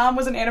my mom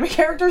was an anime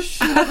character,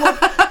 she would look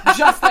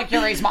just like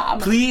Yuri's mom.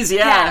 Please,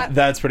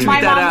 that's pretty.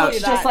 My mom out.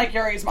 looks just like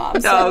Yuri's mom.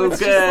 So it's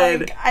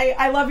good. Just like,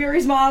 I love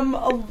Yuri's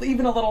mom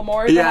even a little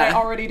more than I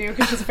already do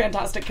because she's a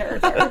fantastic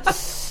character.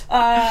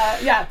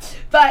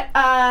 But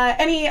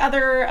any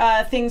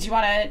other things you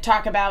want to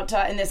talk about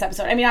in this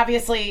episode? I mean,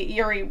 obviously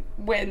Yuri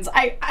wins.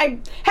 I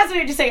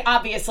hesitate to say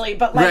obviously,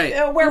 but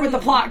where would the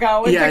plot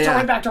go if Victor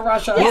went back to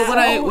Russia?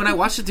 Well, when I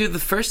watched it through the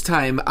first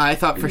time, I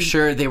thought for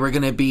sure they were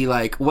going to be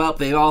like, well,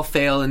 they all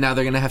fail and now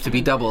they're going to have to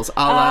be doubles. A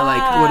la,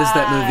 like, what is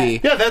that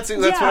movie? Yeah, that's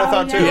what I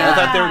thought too. I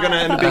thought they were going to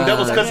end up being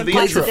doubles because of the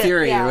Blades intro. of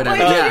Fury or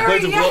whatever.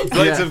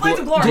 Blades of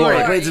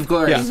Glory. Blades of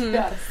Glory.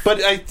 Yeah.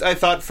 But I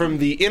thought from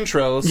the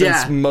intro,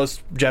 since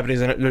most anime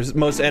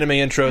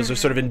intros are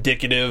sort of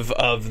indicative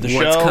of the show.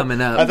 What's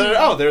coming up. I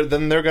thought, they're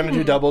going to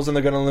do doubles and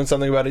they're going to learn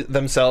something about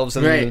themselves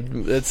and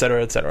et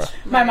cetera, et cetera.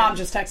 My mom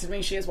just texted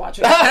me. She is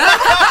watching.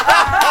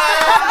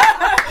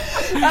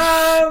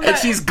 And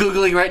she's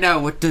Googling right now,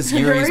 what does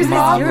Yuri's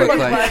mom look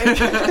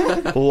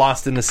like?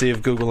 Lost in the sea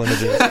of Google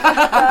images.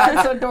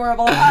 That's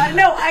adorable. I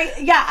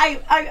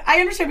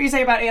understand what you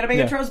say about anime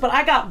intros, but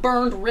I got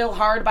burned real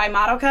hard by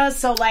Madoka,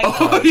 so like,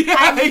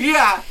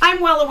 I'm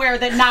well aware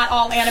that not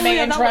all anime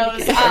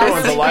intros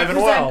everyone's alive and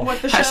well.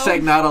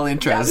 Hashtag not all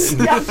intros.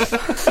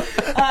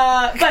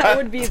 But that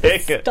would be the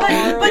star.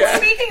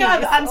 But speaking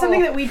of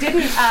something that we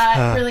didn't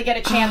really get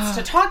a chance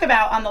to talk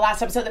about on the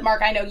last episode that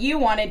Mark, I know you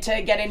wanted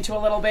to get into a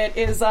little bit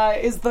is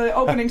the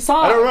opening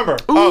song. I don't remember.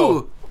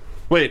 Ooh.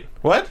 Wait,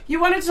 what? You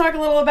wanted to talk a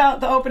little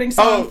about the opening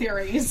song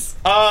theories.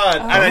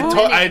 And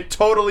I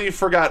totally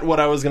forgot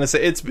what I was going to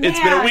say. It's been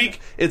a week.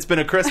 It's been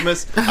a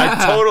Christmas.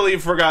 I totally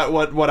forgot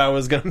what I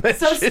was going to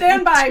mention. So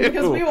stand by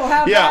because we will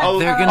have that.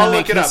 They're going to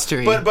make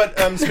history.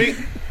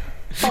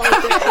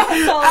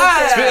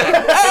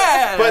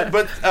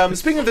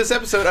 Speaking of this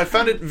episode, I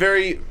found it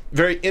very,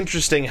 very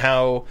interesting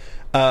how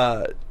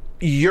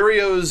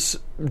Yurio's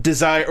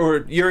desire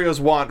or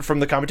Yurio's want from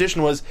the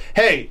competition was,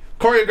 hey,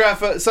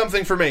 choreograph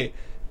something for me.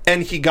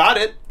 And he got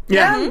it.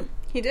 Yeah. Mm-hmm.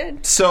 He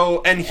did.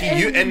 So, and he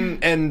he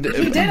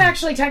did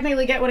actually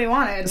technically get what he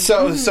wanted.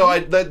 So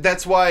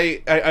that's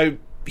why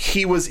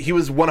he was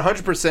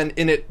 100%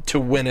 in it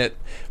to win it,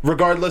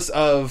 regardless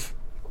of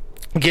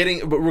getting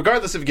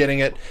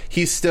it.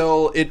 He's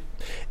still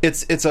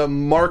it's a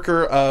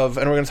marker of,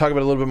 and we're going to talk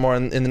about it a little bit more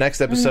in the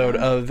next episode,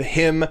 of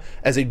him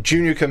as a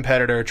junior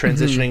competitor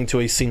transitioning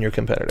to a senior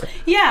competitor.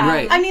 Yeah,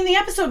 right. I mean, the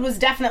episode was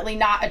definitely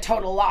not a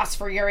total loss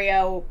for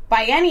Yurio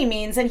by any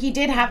means, and he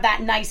did have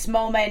that nice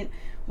moment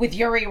with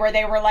Yuri where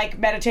they were like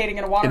meditating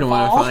in a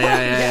waterfall.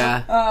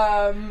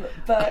 Yeah.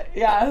 But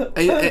yeah.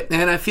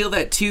 And I feel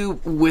that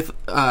too with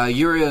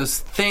Yurio's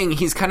thing.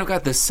 He's kind of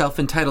got this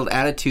self-entitled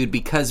attitude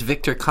because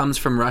Victor comes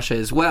from Russia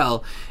as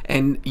well,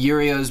 and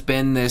Yurio's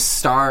been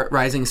this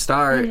rising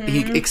star.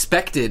 He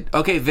expected,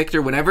 okay,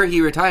 Victor, whenever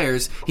he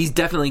retires, he's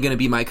definitely going to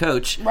be my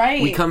coach.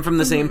 Right. We come from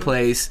the same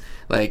place.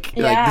 Like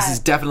this is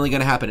definitely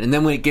going to happen. And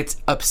then when it gets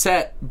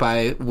upset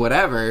by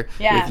whatever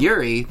with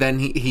Yuri, then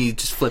he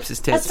just flips his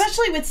tits.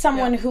 Especially with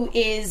someone who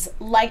is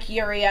like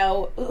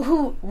Yurio,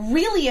 who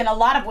really in a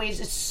lot of ways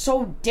is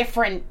so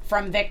different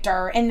from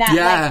Victor in that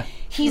like,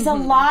 he's a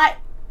lot...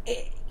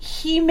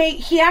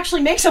 He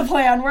actually makes a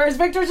plan, whereas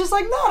Victor's just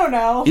like,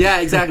 no. Yeah,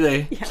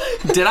 exactly.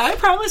 Did I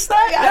promise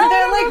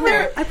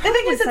that? The thing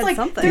is, it's like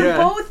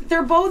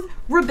they're both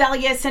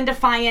rebellious and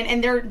defiant,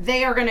 and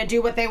they are going to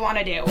do what they want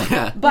to do.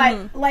 Yeah.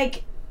 But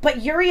but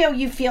Yurio,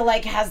 you feel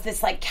like has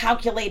this like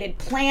calculated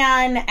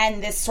plan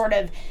and this sort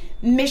of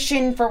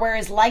mission for where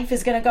his life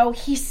is going to go.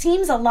 He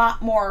seems a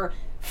lot more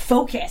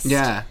focused.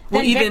 Yeah.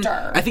 Than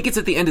Victor. I think it's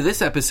at the end of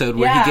this episode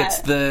where he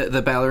gets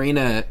the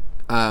ballerina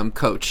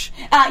coach.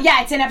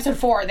 It's in episode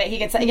 4 that he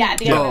gets. That he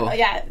gets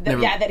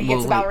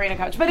the ballerina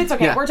coach. But it's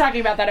okay. Yeah. We're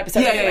talking about that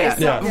episode anyway.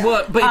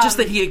 But just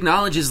that he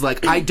acknolledges,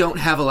 like, I don't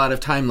have a lot of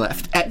time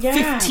left. At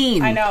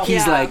 15, I know.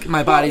 He's like,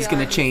 my body's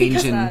going to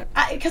change,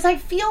 because I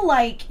feel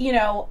like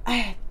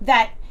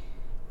that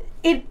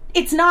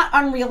it's not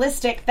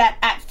unrealistic that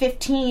at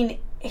 15.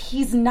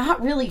 He's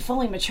not really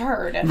fully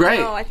matured. Right.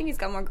 No, I think he's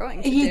got more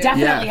growing to do. He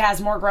definitely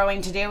has more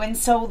growing to do. And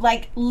so,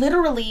 like,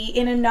 literally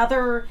in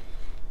another...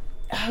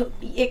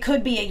 It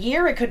could be a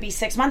year, it could be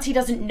 6 months. He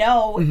doesn't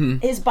know.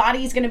 His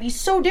body's going to be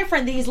so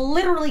different that he's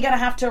literally going to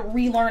have to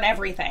relearn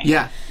everything.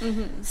 Yeah.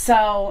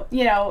 So,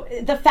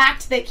 the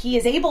fact that he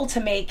is able to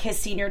make his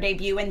senior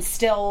debut and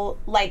still,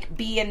 like,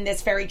 be in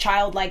this very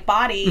childlike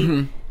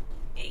body...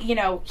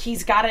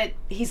 he's got to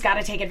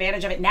take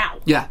advantage of it now.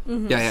 Yeah.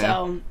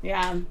 So,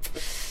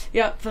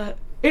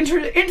 the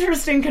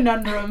interesting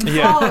conundrum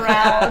all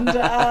around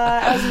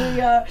as we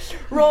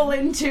roll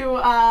into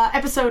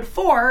episode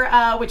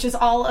 4, which is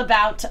all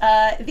about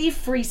the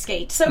free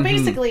skate. So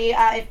basically,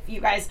 if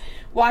you guys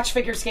watch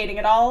figure skating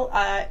at all,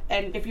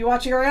 and if you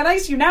watch Yuri on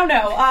Ice, you now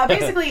know.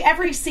 Basically,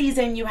 every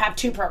season you have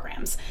 2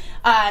 programs.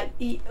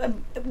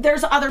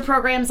 There's other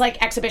programs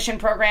like exhibition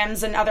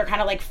programs and other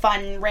kind of like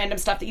fun random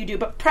stuff that you do,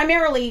 but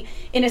primarily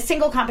in a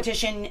single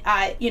competition,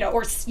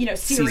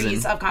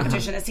 series of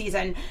competition a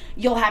season,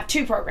 you'll have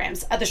 2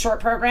 programs. The short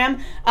program,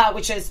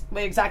 which is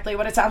exactly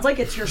what it sounds like,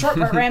 it's your short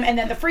program, and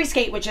then the free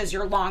skate, which is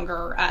your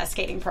longer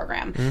skating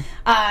program.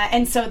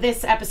 And so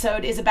this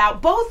episode is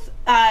about both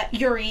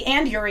Yuri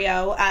and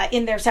Yurio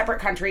in their separate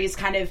countries,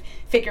 kind of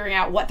figuring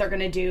out what they're going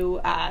to do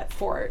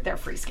for their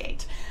free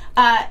skate.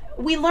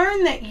 We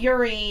learn that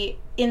Yuri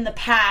in the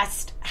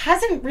past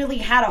hasn't really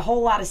had a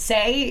whole lot of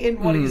say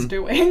in what he's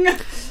doing.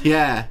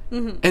 Yeah.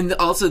 And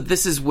also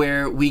this is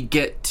where we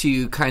get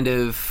to kind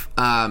of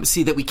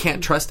see that we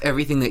can't trust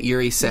everything that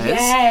Yuri says.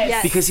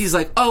 Yes. Because he's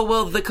like, oh,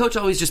 well, the coach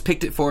always just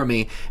picked it for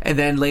me. And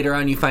then later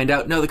on you find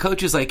out, no, the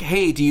coach is like,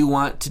 hey, do you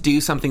want to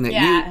do something that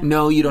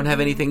you don't have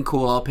anything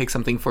cool, I'll pick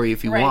something for you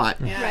if you want.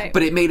 Yeah. Right.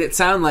 But it made it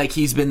sound like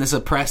he's been this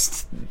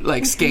oppressed,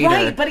 like, skater.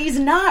 Right, but he's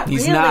not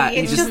He's really. not.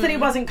 It's He's just that he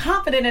wasn't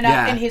confident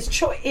enough in his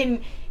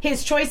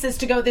choices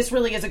to go, this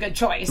really is a good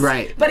choice.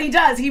 Right. But he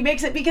does. He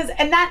makes it because...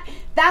 And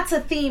that's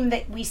a theme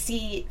that we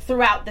see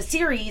throughout the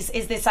series,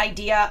 is this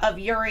idea of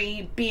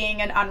Yuri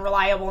being an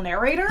unreliable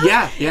narrator.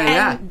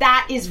 And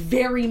that is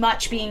very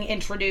much being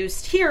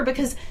introduced here,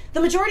 because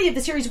the majority of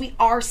the series we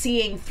are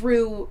seeing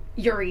through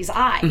Yuri's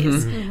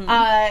eyes.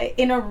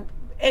 And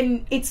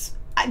it's...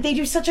 They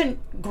do such a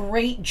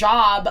great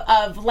job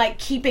of, like,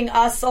 keeping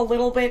us a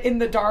little bit in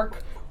the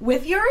dark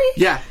with Yuri.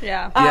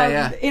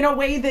 In a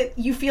way that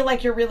you feel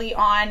like you're really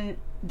on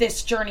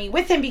this journey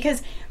with him,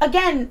 because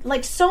again,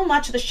 like, so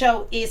much of the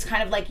show is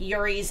kind of like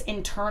Yuri's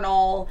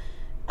internal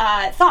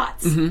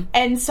thoughts.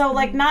 And so,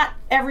 like, not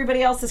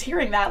everybody else is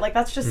hearing that. Like,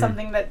 that's just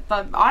something that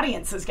the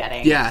audience is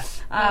getting. Yeah.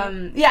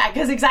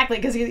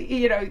 Because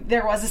you know,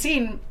 there was a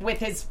scene with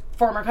his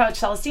former coach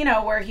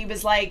Celestino where he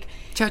was like,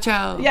 ciao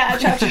ciao. Yeah,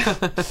 ciao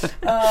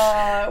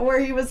ciao. Where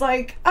he was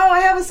like, oh, I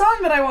have a song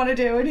that I want to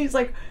do. And he's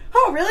like,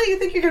 oh, really? You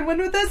think you can win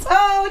with this?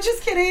 Oh,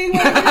 just kidding.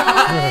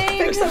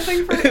 Pick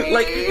something for me.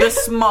 Like, the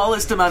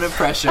smallest amount of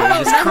pressure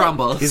just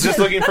crumbles. He's just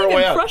looking for a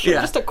way out. Pressure,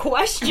 just a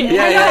question.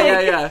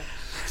 Yeah.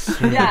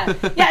 Yeah,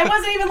 it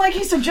wasn't even like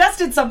he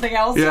suggested something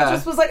else. He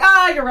just was like,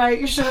 you're right,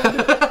 you should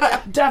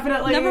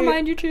definitely. Never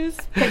mind, you choose.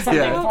 Pick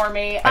something for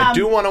me. I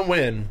do want to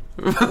win.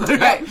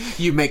 Right.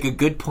 You make a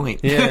good point.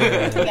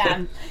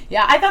 Yeah.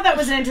 I thought that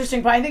was an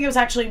interesting point. I think it was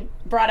actually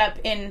brought up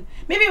in,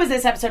 maybe it was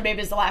this episode, maybe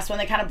it was the last one,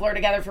 they kind of blur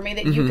together for me,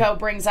 that Yuko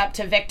brings up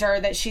to Victor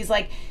that she's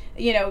like,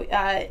 you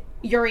know,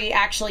 Yuri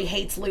actually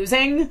hates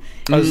losing.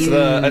 I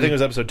think it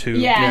was episode 2.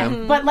 Yeah.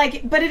 But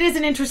it is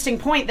an interesting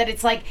point that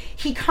it's like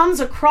he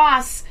comes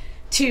across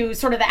to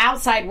sort of the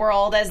outside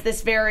world as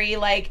this very,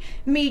 like,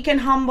 meek and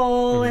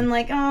humble and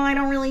like, oh, I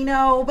don't really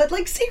know, but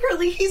like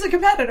secretly he's a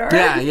competitor.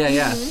 Yeah.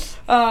 It's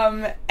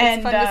fun to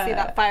see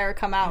that fire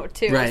come out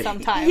too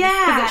sometimes.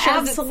 Yeah, it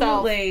shows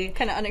absolutely.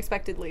 Kind of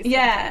unexpectedly.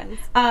 Yeah.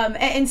 Sometimes.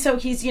 And so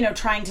he's, you know,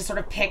 trying to sort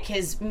of pick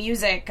his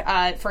music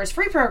for his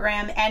free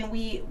program, and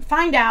we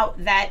find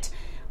out that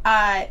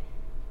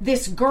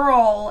this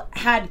girl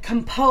had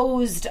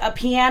composed a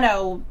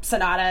piano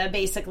sonata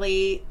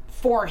basically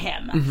for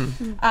him.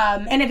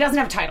 And it doesn't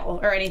have a title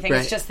or anything.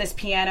 It's just this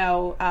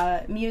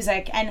piano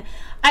music. And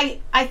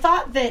I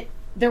thought that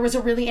there was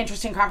a really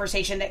interesting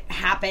conversation that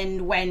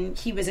happened when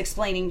he was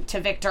explaining to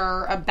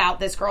Victor about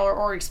this girl,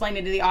 or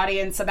explaining to the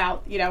audience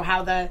about, you know,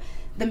 how the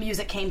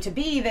music came to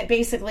be, that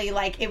basically,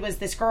 like, it was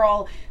this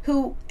girl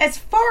who, as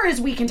far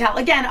as we can tell,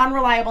 again,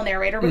 unreliable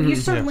narrator, but you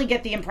certainly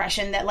get the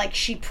impression that, like,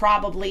 she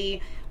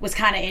probably was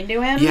kind of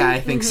into him. Yeah,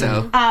 I think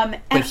so.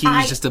 But he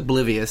was just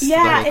oblivious to the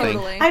whole thing.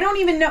 Totally. I don't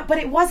even know, but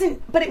it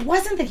wasn't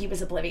that he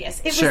was oblivious.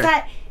 It was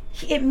that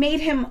it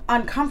made him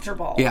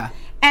uncomfortable. Yeah.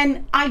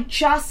 And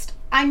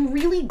I'm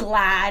really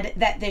glad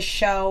that this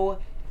show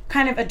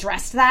kind of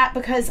addressed that,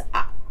 because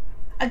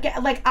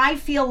I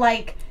feel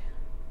like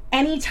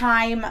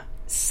anytime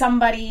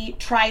somebody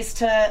tries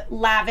to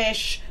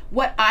lavish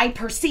what I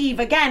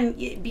perceive,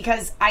 again,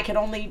 because I can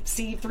only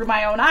see through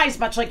my own eyes,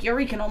 much like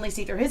Yuri can only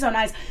see through his own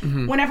eyes.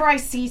 Whenever I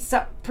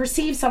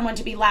perceive someone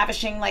to be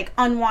lavishing, like,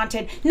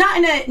 unwanted, not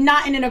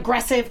in an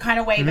aggressive kind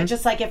of way, but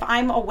just like, if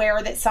I'm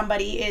aware that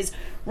somebody is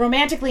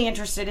romantically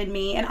interested in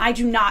me and I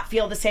do not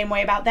feel the same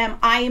way about them,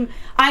 I'm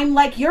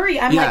like Yuri.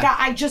 I'm like,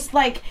 I just,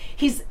 like,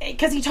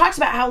 because he talks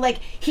about how, like,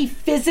 he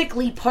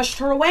physically pushed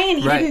her away and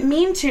he didn't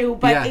mean to,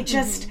 but it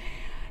just,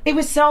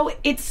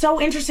 it's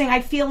so interesting. I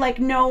feel like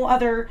no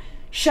other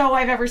show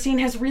I've ever seen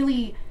has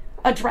really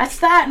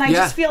addressed that, and I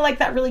just feel like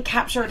that really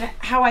captured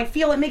how I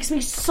feel. It makes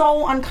me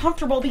so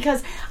uncomfortable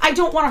because I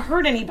don't want to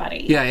hurt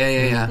anybody. Yeah.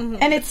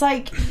 And it's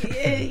like,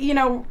 you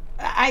know,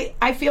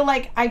 I feel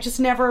like I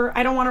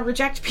don't want to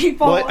reject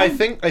people. Well, I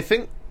think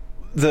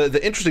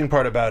the interesting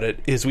part about it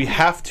is we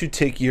have to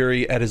take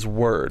Yuri at his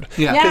word.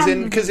 Yeah.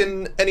 Because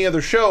in any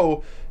other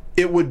show,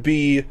 it would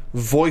be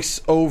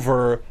voice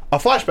over a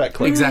flashback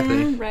clip.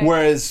 Exactly. Right.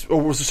 Whereas,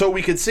 so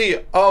we could see,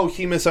 oh,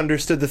 he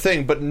misunderstood the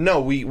thing, but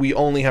no, we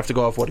only have to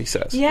go off what he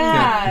says.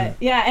 Yeah.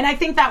 And I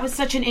think that was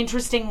such an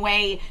interesting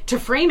way to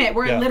frame it,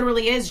 where it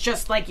literally is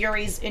just like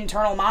Yuri's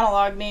internal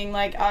monologue being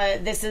like,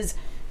 this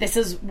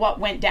is what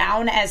went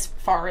down as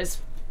far as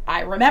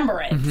I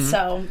remember it.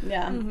 So,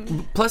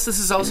 Plus, this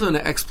is also an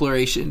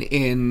exploration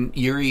in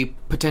Yuri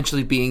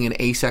potentially being an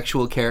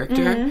asexual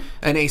character,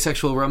 an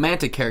asexual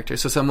romantic character.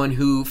 So someone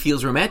who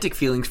feels romantic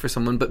feelings for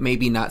someone, but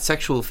maybe not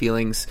sexual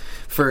feelings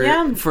for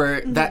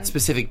that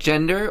specific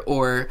gender,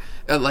 or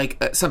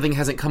something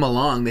hasn't come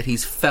along that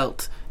he's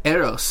felt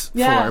Eros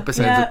for,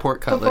 besides the pork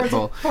cutlet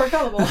bowl.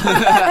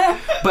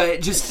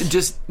 But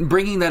just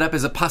bringing that up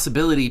as a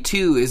possibility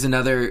too is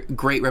another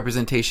great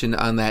representation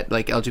on that,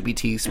 like,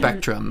 LGBT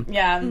spectrum.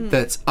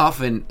 That's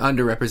often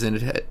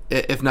underrepresented,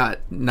 if not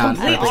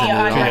completely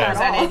underrepresented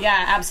at all.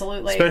 Yeah,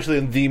 absolutely. Especially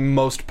in the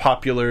most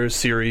popular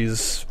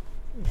series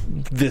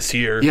this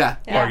year,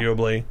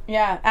 arguably.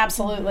 Yeah,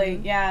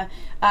 absolutely.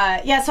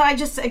 So I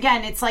just,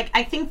 again, it's like,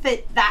 I think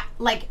that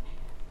like,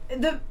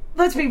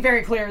 let's be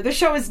very clear, the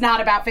show is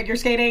not about figure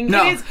skating.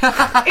 No. It's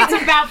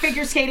about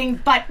figure skating,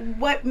 but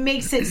what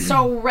makes it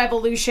so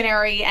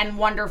revolutionary and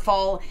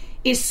wonderful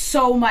is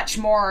so much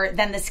more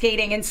than the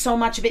skating, and so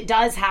much of it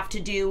does have to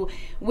do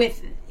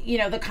with, you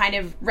know, the kind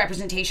of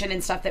representation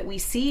and stuff that we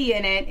see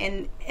in it,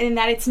 and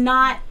that it's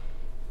not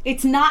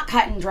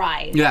cut and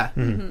dry.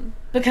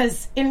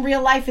 Because in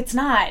real life it's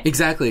not.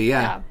 Exactly,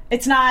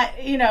 It's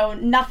not, you know,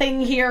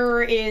 nothing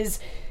here is,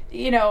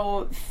 you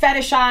know,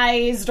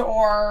 fetishized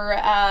or,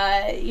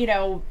 you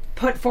know,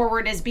 put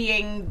forward as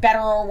being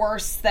better or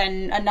worse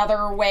than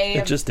another way.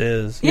 It just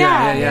is.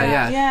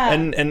 Yeah.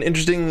 And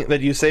interesting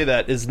that you say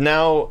that is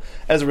now,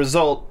 as a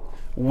result,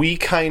 we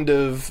kind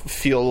of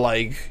feel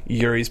like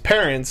Yuri's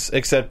parents,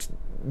 except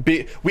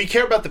we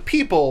care about the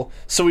people,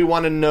 so we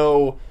want to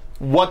know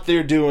what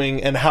they're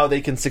doing and how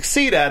they can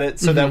succeed at it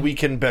so that we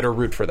can better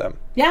root for them.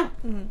 Yeah,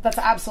 that's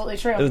absolutely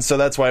true. And so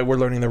that's why we're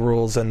learning the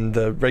rules and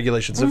the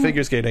regulations of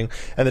figure skating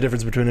and the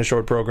difference between a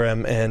short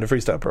program and a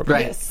freestyle program.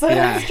 Right. Yes.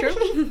 Yeah. It's true.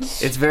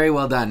 It's very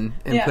well done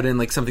and Yeah. put in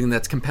like something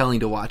that's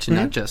compelling to watch and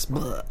not just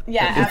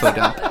Yeah, info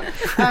dump.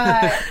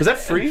 Was that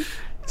free?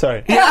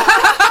 Sorry.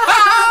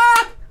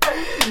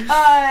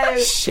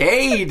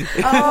 Shade.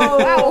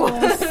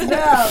 Oh,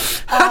 snap.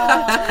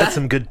 That's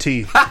some good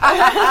tea.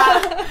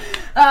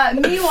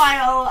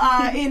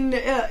 Meanwhile,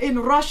 in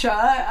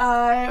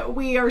Russia,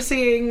 we are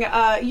seeing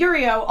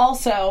Yurio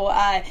also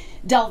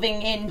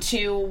delving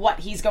into what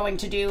he's going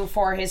to do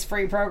for his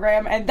free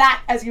program, and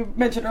that, as you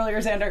mentioned earlier,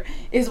 Xander,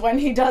 is when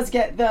he does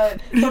get the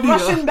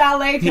Russian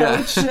ballet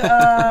coach,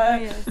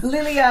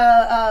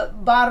 Lilia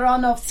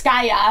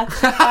Baronovskaya,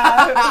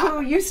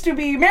 who used to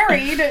be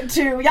married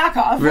to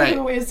Yakov,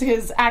 who is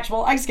his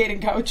actual ice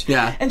skating coach.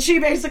 Yeah. And she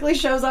basically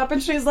shows up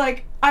and she's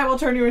like, I will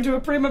turn you into a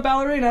prima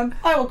ballerina.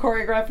 I will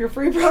choreograph your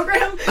free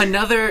program.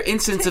 Another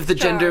instance of the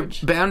gender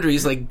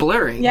boundaries like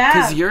blurring. Yeah.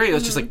 Because Yuri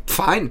was just like,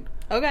 fine.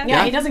 Okay.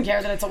 Yeah, he doesn't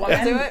care that it's a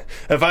woman. Do it.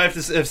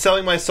 If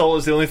selling my soul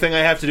is the only thing I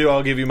have to do,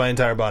 I'll give you my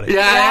entire body.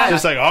 Yeah.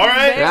 Just like, all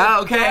right. Yeah,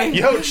 okay.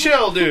 Yo,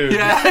 chill, dude.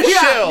 Yeah. Chill.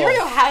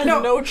 Yurio has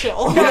no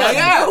chill.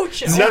 No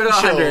chill. No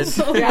chills.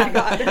 Yeah,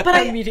 God.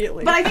 But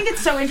Immediately. But I think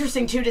it's so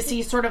interesting too to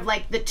see sort of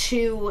like the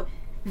two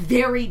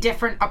very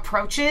different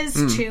approaches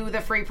to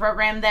the free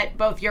program that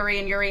both Yuri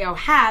and Yurio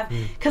have,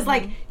 because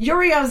like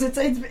Yurio's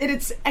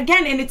it's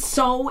again, and it's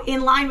so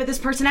in line with his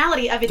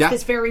personality of it's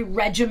this very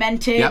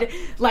regimented,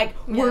 like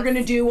we're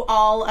gonna do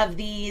all of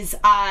these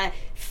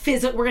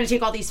we're going to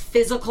take all these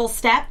physical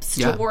steps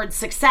towards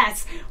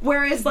success,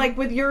 whereas like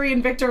with Yuri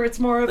and Victor it's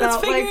more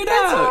about like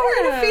that's how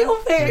we're going to feel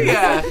things.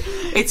 Yeah.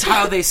 It's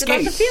how they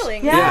skate. It's about the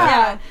feeling.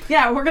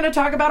 Yeah, we're going to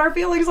talk about our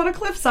feelings on a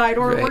cliffside,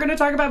 or we're going to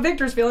talk about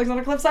Victor's feelings on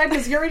a cliffside,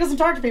 because Yuri doesn't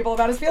talk to people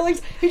about his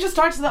feelings. He just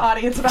talks to the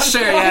audience about his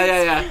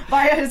feelings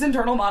via his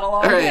internal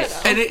monologue. Right.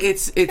 And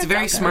it's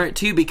very smart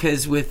too,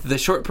 because with the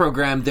short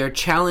program they're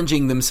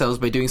challenging themselves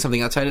by doing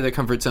something outside of their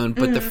comfort zone,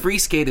 but the free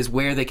skate is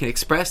where they can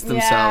express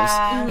themselves.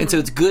 And so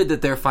it's good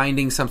that they're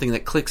finding something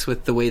that clicks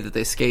with the way that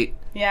they skate.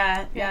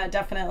 Yeah,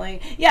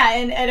 definitely. Yeah,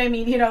 and I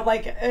mean, you know,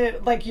 like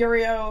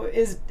Yurio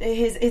is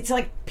it's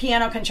like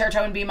piano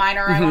concerto in B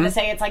minor. I want to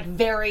say it's like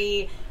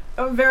very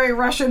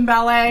Russian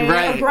ballet,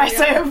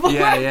 aggressive.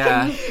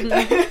 Yeah.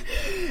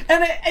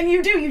 And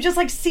you just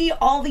like see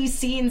all these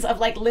scenes of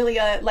like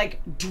Lilia like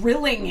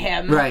drilling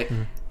him, right?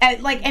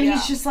 And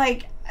he's just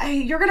like, hey,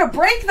 you're gonna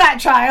break that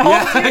child.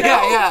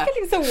 I'm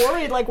getting so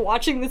worried, like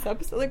watching this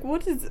episode. Like,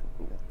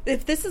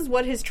 if this is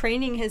what his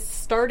training has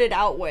started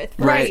out with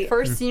for his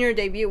first senior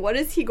debut, what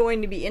is he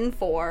going to be in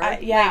for?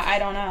 I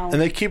don't know.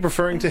 And they keep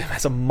referring to him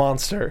as a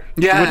monster,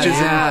 which is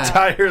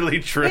entirely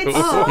true. It's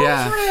so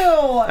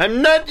true.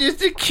 I'm not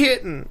just a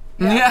kitten.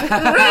 The ice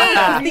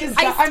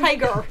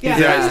tiger.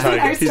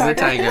 He's a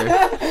tiger.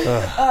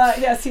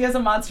 Yes, he is a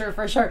monster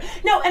for sure.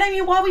 No, and I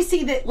mean, while we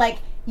see that, like,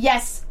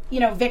 yes, you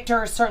know,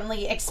 Victor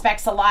certainly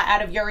expects a lot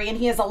out of Yuri, and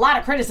he has a lot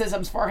of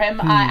criticisms for him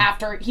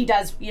after he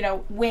does, you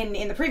know, win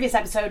in the previous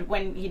episode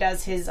when he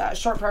does his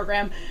short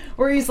program,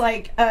 where he's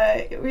like,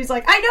 I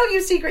know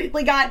you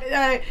secretly got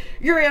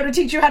Yurio to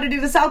teach you how to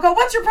do the salto.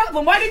 What's your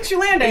problem? Why didn't you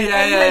land it?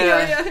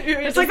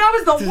 It's like,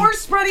 that was the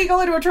worst spread eagle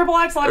into a triple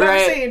axel I've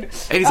ever seen.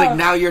 And he's like,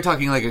 now you're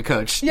talking like a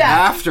coach.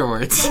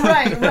 Afterwards.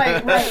 Right.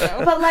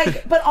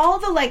 But all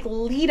the like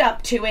lead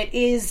up to it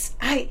is,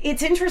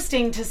 it's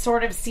interesting to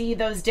sort of see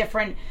those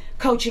different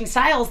coaching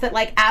styles that,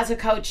 like, as a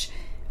coach,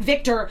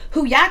 Victor,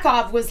 who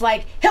Yakov was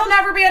like, he'll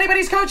never be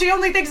anybody's coach, he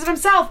only thinks of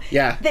himself.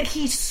 Yeah. That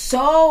he's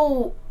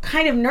so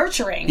kind of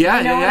nurturing. You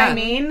know what I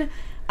mean?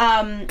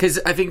 Because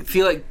I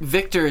feel like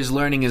Victor is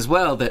learning as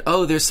well that,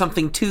 there's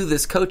something to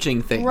this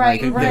coaching thing.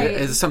 Right. There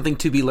is something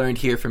to be learned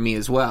here for me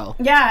as well.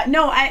 Yeah,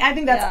 no, I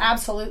think that's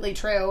absolutely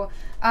true.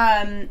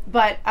 I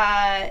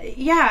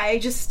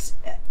just,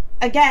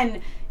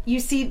 again,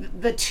 you see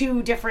the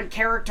two different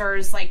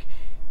characters, like,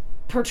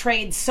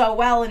 portrayed so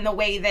well in the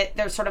way that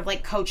their sort of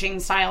like coaching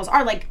styles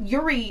are. Like,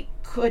 Yuri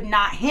could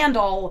not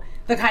handle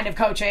the kind of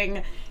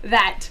coaching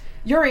that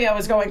Yurio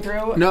is going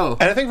through. No.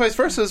 And I think vice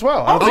versa as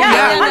well. He's like,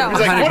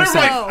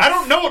 I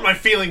don't know what my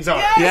feelings are.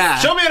 Yes. Yeah.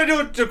 Show me how to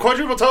do a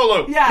quadruple toe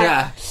loop.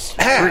 Yeah.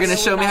 We're going to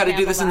show me how to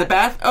do this in the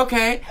bath?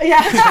 Okay.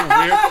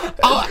 Yeah.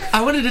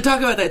 I wanted to talk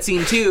about that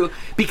scene too,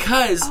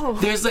 because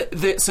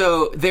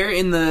so they're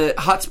in the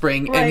hot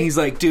spring and he's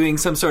like doing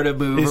some sort of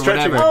move or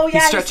whatever. Oh yeah,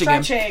 he's stretching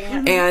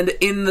him. Mm-hmm. And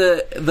in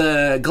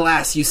the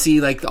glass you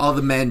see like all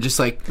the men just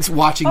like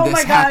watching this Oh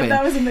my happen. God,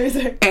 that was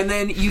amazing. And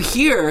then you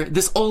hear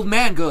this old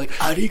man go like,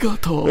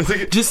 arigato.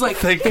 Just like,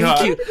 thank you.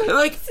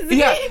 Like,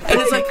 yeah. And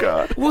it's like,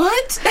 God.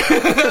 What?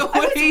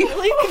 What are you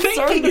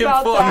thinking him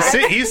for?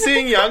 He's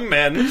seeing young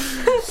men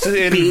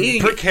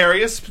in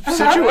precarious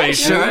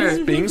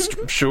situations. Being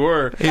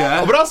sure.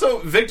 Yeah. But also,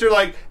 Victor,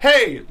 like,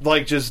 hey,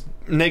 like, just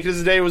naked as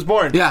the day he was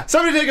born. Yeah.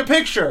 Somebody take a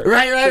picture.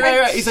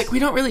 Right. He's like, we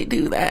don't really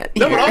do that.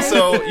 No, but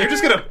also, you're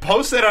just going to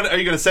post that on, are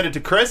you going to send it to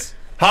Chris?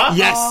 Huh?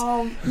 Yes.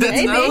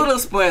 That's no little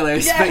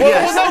spoilers. Yeah. But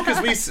yes. Well, no,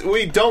 because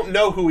we don't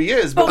know who he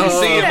is, but we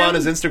see him on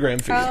his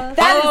Instagram feed.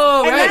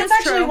 That's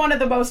actually one of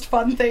the most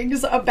fun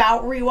things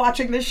about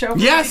rewatching this show from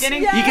the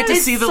beginning. You get to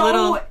see the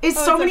little...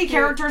 It's so many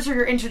characters who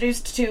you're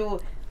introduced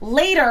to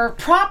later,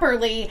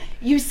 properly,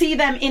 you see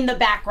them in the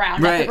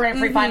background at the Grand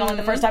Prix final in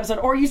the first episode,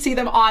 or you see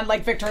them on,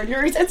 like, Victor and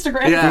Yuri's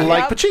Instagram. Yeah.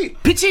 Like Pachit.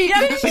 Pachit!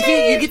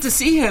 You get to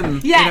see him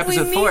in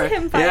episode 4.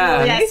 Him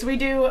finally. Yes, we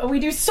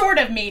do sort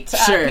of meet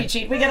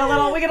Pachit. We get a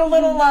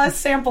little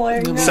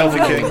sampling.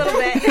 Selfie King. A little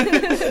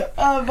bit.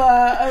 of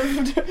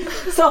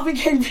Selfie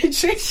King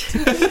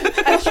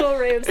Pachit. Actual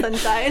ray of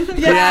sunshine.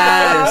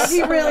 Yes.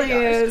 He really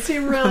is. He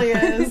really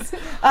is.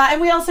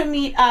 And we also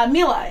meet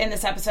Mila in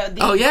this episode,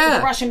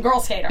 the Russian girl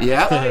skater.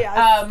 Yeah.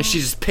 She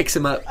just picks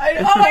him up. I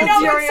know,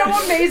 it's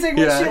so amazing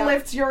when she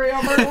lifts Yuri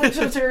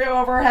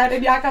over her head,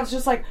 and Yakov's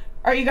just like,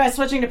 are you guys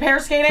switching to pair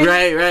skating?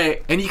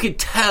 Right. And you could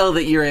tell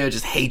that Yuri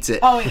just hates it.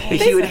 Oh, he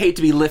hates He would hate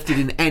to be lifted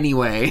in any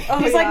way. Oh,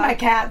 he's like my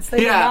cats. They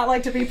do not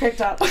like to be picked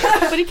up.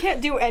 But he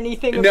can't do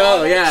anything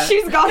about it.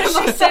 She's got him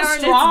up so there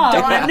strong.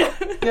 and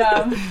it's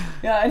done.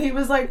 Yeah. And he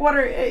was like, what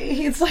are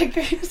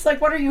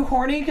you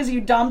horny because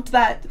you dumped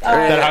that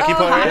that hockey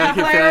player?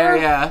 Hockey player?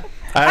 Yeah.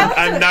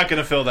 I'm not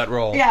going to fill that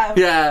role. Yeah.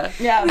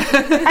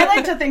 I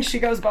like to think she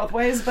goes both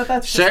ways, but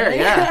that's just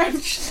me.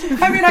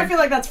 I mean, I feel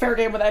like that's fair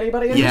game with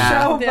anybody in the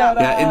show.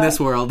 But, in this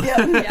world.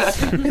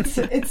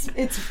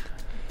 It's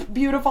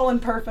beautiful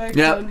and perfect.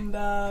 Yep. And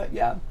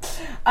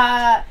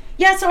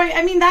so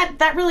I mean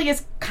that really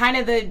is kind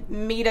of the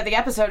meat of the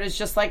episode, is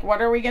just like,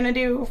 what are we going to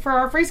do for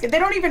our free skate? They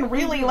don't even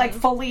really like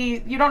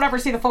fully, you don't ever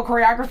see the full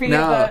choreography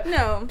of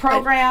the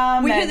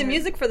program. We hear the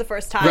music for the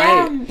first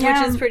time, which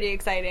is pretty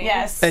exciting.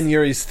 Yes. And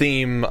Yuri's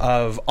theme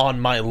of On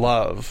My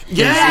Love is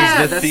the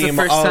that's theme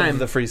the first of time.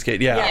 the free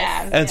skate.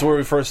 And it's where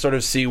we first sort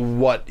of see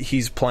what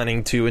he's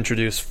planning to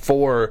introduce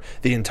for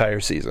the entire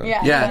season.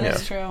 That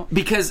is true.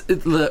 Because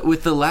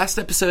with the last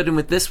episode and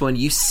with this one,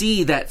 you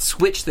see that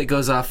switch that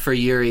goes off for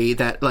Yuri,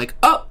 that like,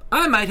 oh,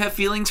 I might have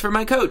feelings for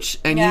my coach.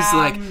 And he's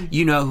like,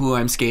 you know who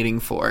I'm skating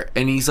for.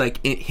 And he's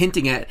like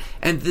hinting at,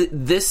 and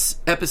this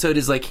episode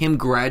is like him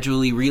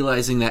gradually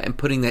realizing that and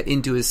putting that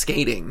into his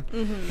skating.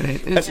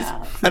 Right? And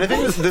I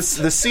think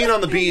this scene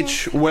on the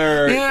beach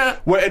where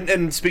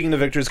and speaking to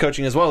Victor's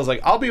coaching as well, is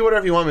like, I'll be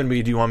whatever you want me to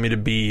be. Do you want me to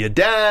be a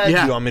dad?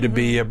 Do you want me to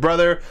be a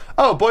brother?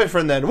 Oh,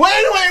 boyfriend then. Wait.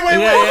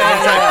 And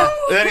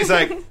then he's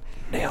like,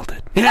 nailed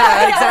it.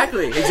 Yeah,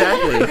 exactly. It's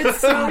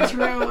so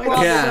true. It's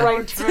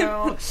so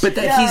true. But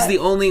that he's the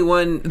only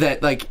one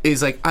that like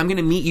is like, I'm going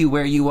to meet you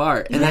where you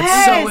are, and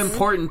that's so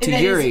important to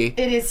Yuri.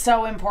 It is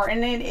so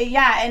important,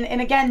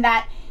 and again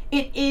that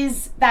it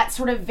is that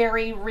sort of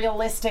very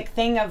realistic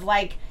thing of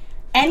like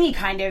any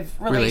kind of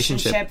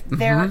relationship.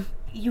 There,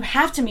 you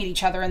have to meet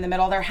each other in the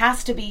middle. There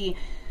has to be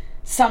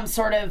some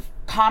sort of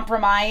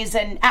compromise,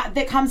 and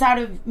that comes out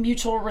of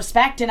mutual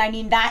respect. And I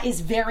mean, that is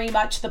very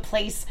much the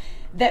place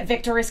that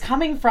Victor is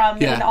coming from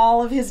in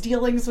all of his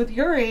dealings with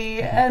Yuri.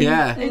 And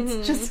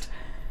it's just...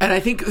 And I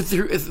think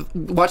through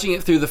watching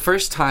it through the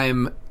first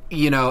time,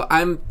 you know,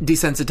 I'm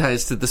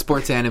desensitized to the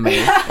sports anime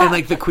and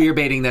like the queer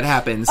baiting that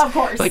happens. Of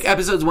course. Like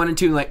episodes 1 and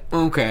 2, like,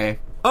 okay.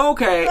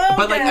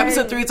 But like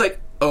episode 3, it's like,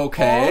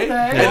 okay.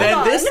 And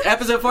then this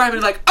episode 4, I'm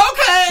like,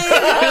 okay!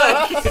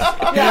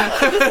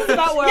 This is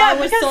about where I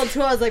was told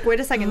too. I was like,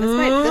 wait a second, this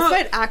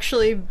might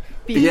actually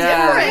be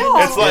real.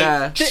 It's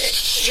like...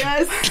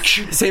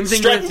 Same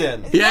thing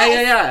with...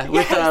 Yeah.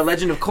 With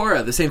Legend of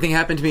Korra, the same thing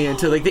happened to me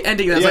until like the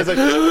ending. I was like...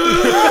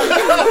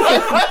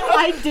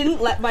 I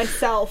didn't let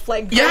myself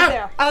like go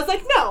there. I was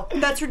like, no,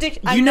 that's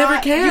ridiculous. You never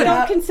can. You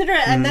don't consider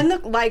it. And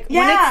then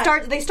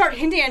when they start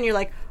hinting and you're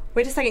like,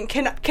 wait a second,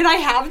 can I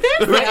have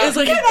this? Right? It's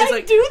like, can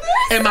I do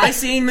this? Am I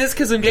seeing this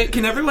because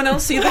can everyone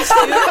else see this too?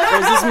 Or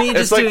is this me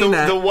just doing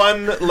that?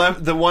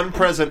 the one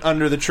present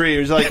under the tree.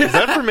 You're like, is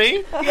that for me?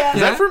 Is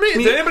that for me?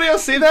 Did anybody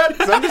else see that?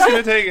 Because I'm just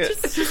going to take it.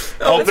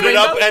 Open it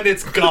up and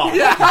it's gone.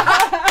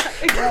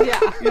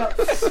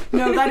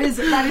 No,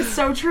 that is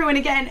so true. And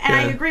again,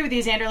 I agree with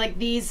you, Xander. Like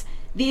these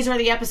are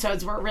the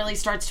episodes where it really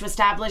starts to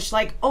establish,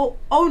 like, oh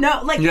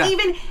no, like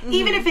even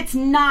if it's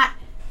not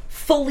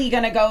fully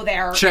going to go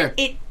there,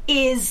 it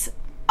is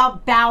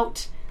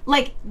about,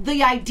 like,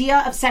 the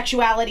idea of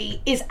sexuality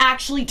is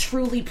actually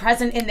truly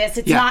present in this.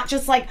 It's not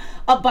just like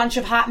a bunch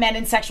of hot men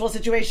in sexual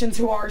situations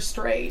who are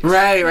straight.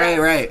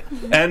 Right.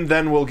 And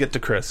then we'll get to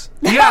Chris.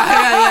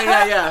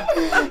 Yeah.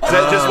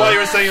 Just while you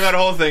were saying that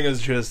whole thing is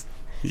just...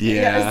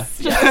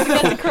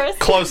 Chris?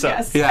 Close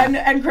up. Yes.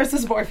 And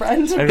Chris's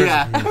boyfriend.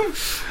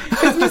 This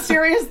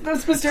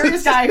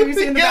mysterious guy who you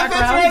see in the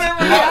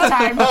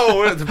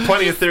background.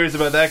 Plenty of theories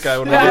about that guy.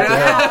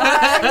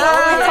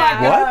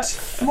 What?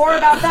 More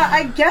about that,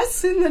 I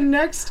guess, in the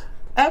next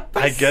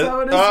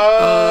episode.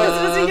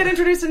 Does he get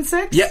introduced in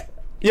 6? Yeah,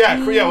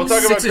 we'll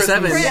talk about 6 or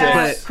 7.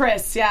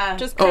 Chris,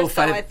 Just Chris,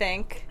 I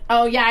think.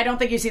 Oh, yeah, I don't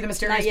think you see the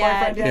mysterious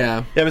boyfriend yet.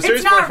 Yeah,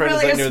 mysterious it's not boyfriend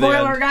really is a like near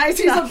spoiler, the end. guys.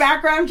 He's a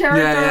background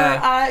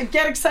character.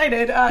 Get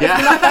excited. If you're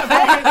not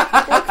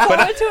that Look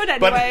forward to it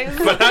anyway.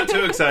 But not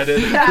too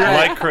excited,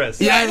 like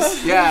Chris.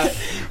 Yes, yeah.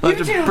 We'll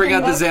have to bring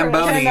out the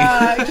Zamboni.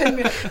 Can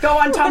go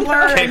on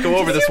Tumblr. Can't go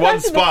over this one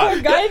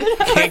spot.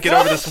 Can't get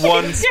over this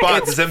one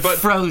spot. The Zamboni.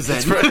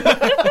 Frozen.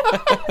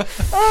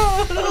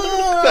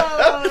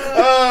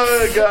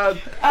 Oh,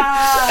 God.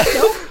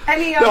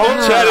 Any the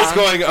whole chat is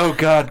going, oh,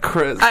 God,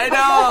 Chris. I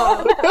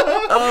know.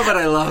 Oh, but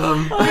I love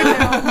him.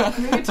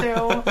 Me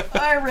too.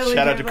 I really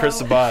Shout out to Chris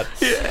Sabat.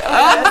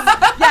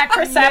 Yeah,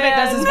 Chris Sabat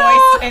does his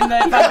voice in the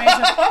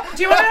Funimation.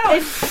 Do you want to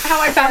know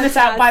how I found this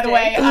out, by the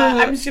way?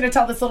 I'm just going to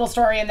tell this little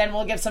story and then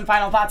we'll give some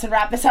final thoughts and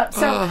wrap this up.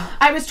 So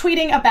I was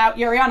tweeting about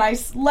Yuri on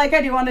Ice, like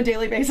I do on a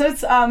daily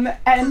basis, and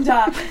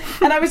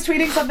I was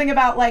tweeting something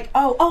about, like,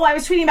 I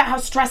was tweeting about how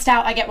stressed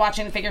out I get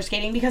watching the figure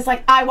skating because,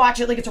 like, I watch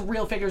it like it's a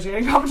real figure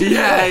skating competition.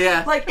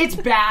 Yeah. Like, it's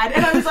bad.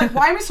 And I was like,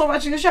 why am I still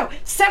watching the show?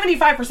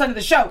 75% of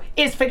the show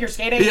is figure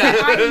skating. Yeah.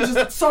 And I'm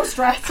just so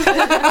stressed.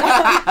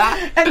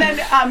 And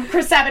then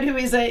Chris Sabat, who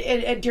is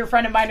a dear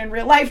friend of mine in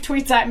real life,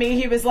 tweets at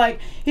me. He's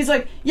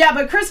like, yeah,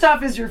 but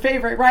Kristoff is your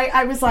favorite, right?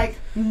 I was like,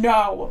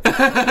 no.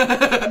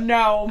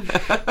 No.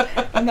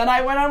 And then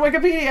I went on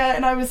Wikipedia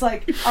and I was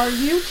like, are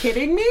you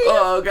kidding me?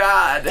 Oh,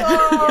 God.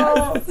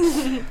 Oh.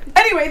 Yes.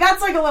 Anyway,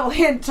 that's like a little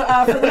hint for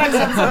the next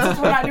episode since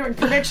we're not doing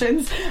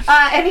predictions.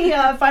 Any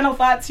final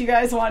thoughts you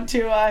guys want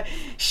to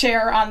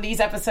share on these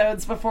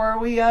episodes before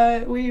we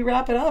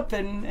wrap it up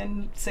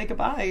and say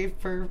goodbye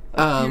for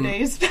a few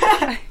days?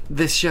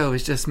 This show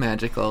is just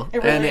magical.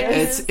 It really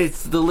is.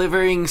 It's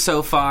delivering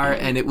so far,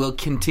 and it will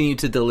continue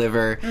to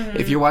deliver.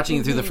 If you're watching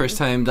it through the first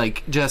time,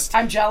 like, just...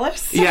 I'm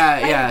jealous.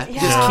 Yeah.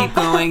 Just keep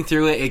going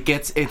through it.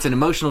 It's an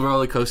emotional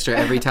roller coaster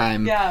every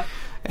time. Yeah.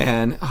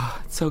 And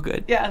it's so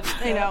good. Yeah,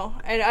 I know.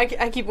 And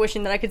I keep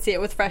wishing that I could see it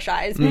with fresh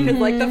eyes because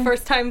like the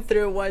first time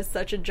through was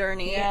such a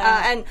journey.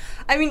 And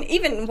I mean,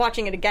 even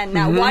watching it again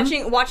now,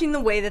 watching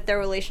the way that their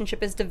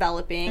relationship is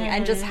developing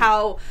and just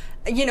how,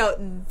 you know,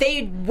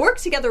 they work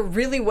together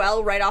really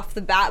well right off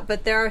the bat,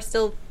 but there are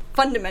still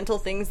fundamental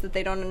things that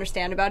they don't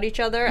understand about each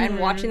other, and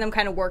watching them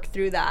kind of work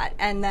through that.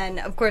 And then,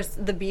 of course,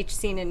 the beach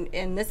scene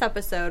in this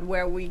episode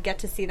where we get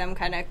to see them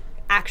kind of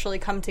actually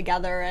come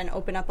together and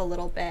open up a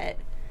little bit.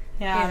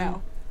 Yeah. You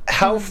know.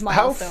 How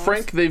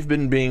frank they've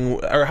been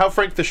being, or how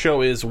frank the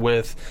show is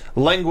with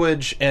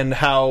language, and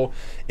how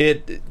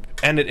it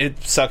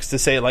sucks to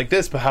say it like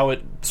this, but how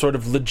it sort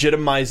of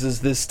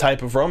legitimizes this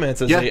type of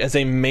romance as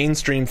a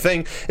mainstream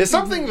thing is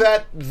something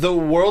that the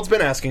world's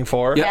been asking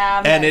for,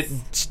 and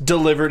it's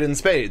delivered in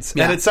spades.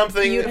 And it's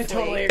something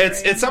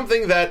it's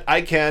something that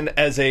I can,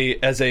 as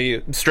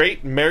a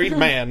straight married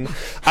man,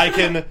 I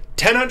can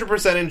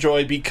 100%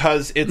 enjoy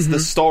because it's the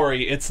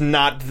story. It's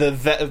not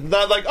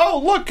not like,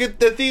 oh, look at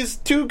these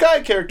two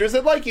guy characters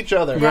that like each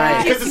other,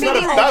 right? Because it's not the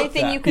about only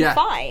thing you can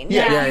find.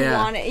 You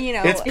want it, you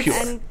know, it's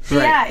pure.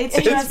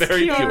 It's just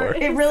very pure.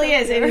 It really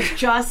is. It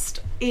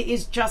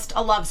is just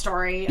a love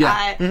story.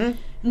 Yeah.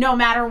 No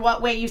matter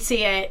what way you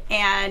see it,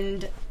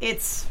 and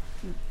it's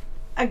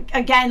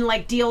again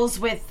like deals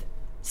with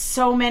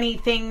so many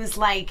things,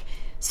 like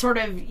sort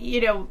of,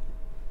 you know,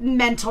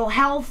 mental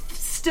health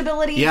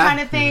stability kind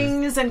of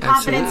things, and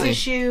confidence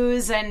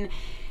issues, and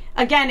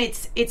again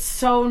it's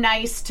so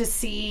nice to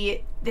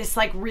see this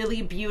like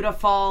really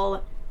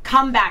beautiful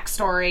comeback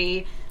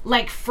story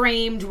like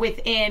framed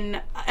within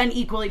an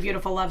equally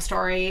beautiful love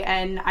story,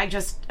 and I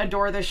just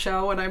adore this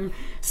show, and I'm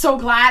so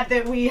glad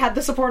that we had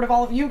the support of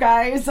all of you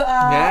guys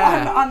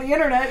on the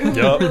internet who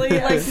really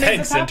like made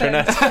this happen.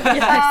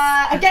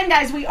 Again,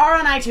 guys, we are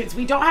on iTunes.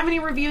 We don't have any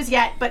reviews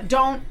yet, but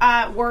don't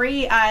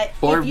worry.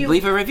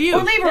 Leave a review.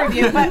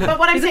 But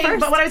what I'm saying,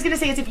 but what I was going to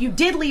say is, if you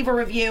did leave a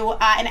review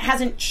and it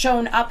hasn't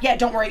shown up yet,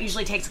 don't worry. It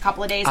usually takes a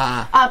couple of days.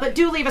 But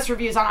do leave us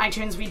reviews on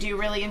iTunes. We do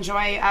really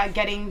enjoy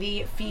getting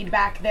the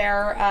feedback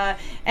there.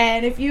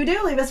 And if you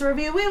do leave us a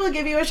review, we will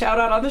give you a shout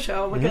out on the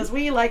show because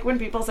we like when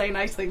people say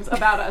nice things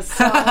about us.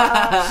 So,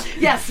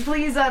 yes,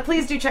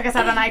 please do check us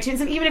out on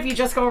iTunes. And even if you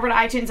just go over to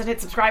iTunes and hit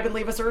subscribe and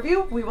leave us a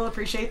review, we will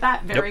appreciate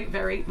that very,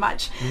 very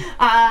much.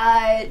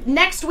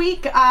 Next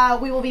week,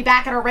 we will be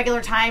back at our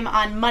regular time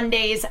on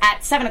Mondays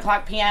at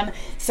 7:00 p.m.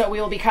 So we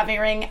will be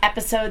covering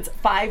episodes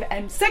 5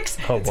 and 6.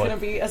 It's going to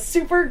be a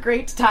super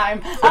great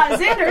time.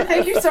 Xander,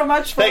 thank you so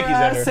much for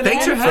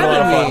Thanks for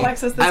having me.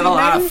 Alexis I have a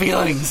lot of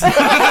feelings.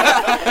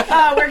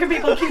 Where can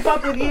people keep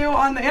up with you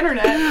on the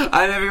internet?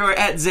 I'm everywhere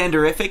at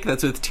Xanderific.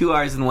 That's with 2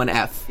 R's and 1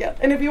 F. Yep.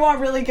 And if you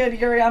want really good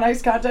Yuri on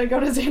Ice content, go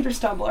to Xander's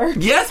Tumblr.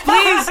 Yes,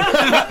 please!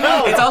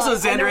 It's also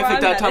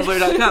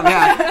Xanderific.tumblr.com.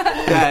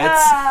 Yeah.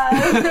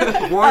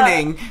 Yeah, it's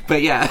warning,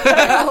 but yeah.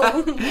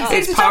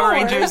 It's Power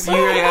Rangers,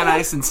 Yuri on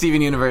Ice, and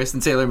Steven Universe,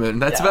 and Sailor Moon.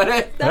 That's about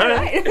it. That's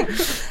right.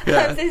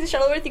 I'm Stacey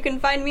Shuttleworth. You can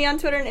find me on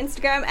Twitter and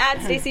Instagram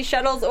at Stacey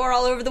Shuttles, or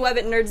all over the web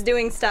at Nerds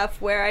Doing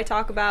Stuff, where I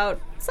talk about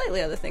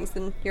slightly other things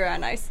than Yuri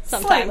on Ice.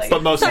 Sometimes. Slightly.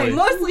 But mostly.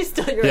 Mostly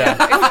still Yuri on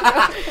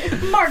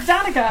Ice. Mark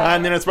Donica.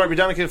 And then it's Mark B.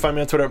 Donica. Find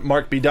me on Twitter at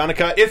Mark B.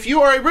 Donica. If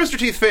you are a Rooster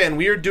Teeth fan,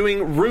 we are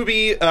doing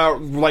Ruby,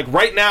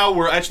 right now.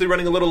 We're actually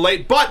running a little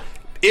late, but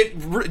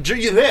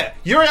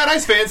Yuri on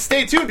Ice fans,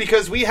 stay tuned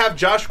because we have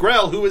Josh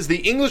Grell, who is the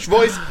English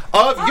voice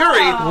of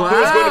Yuri, who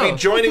is going to be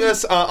joining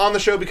us on the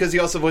show because he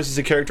also voices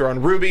a character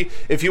on Ruby.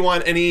 If you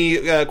want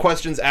any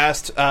questions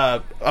asked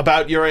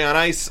about Yuri on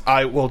Ice,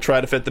 I will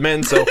try to fit them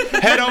in. So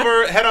head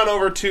on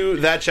over to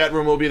that chat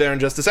room. We'll be there in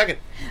just a second.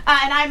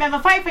 And I'm Emma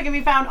Fyffe. I can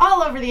be found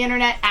all over the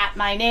internet at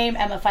my name,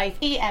 Emma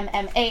Fyffe,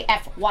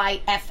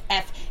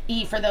 EMMAFYFFE.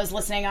 For those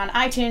listening on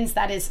iTunes,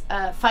 that is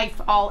Fyffe,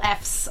 all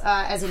F's,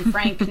 as in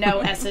Frank,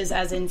 no S's,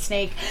 as in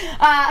snake.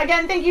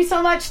 Again, thank you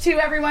so much to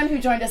everyone who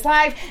joined us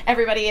live,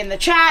 everybody in the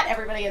chat,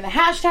 everybody in the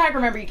hashtag.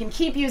 Remember, you can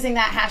keep using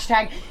that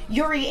hashtag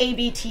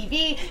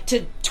YuriABTV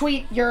to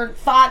tweet your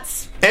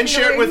thoughts. And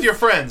share it with your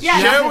friends.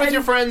 Yes. Share it with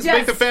your friends. Yes.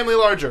 Make the family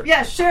larger.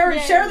 Yes, share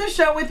the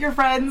show with your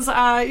friends.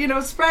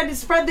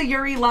 Spread the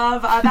Yuri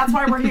love. That's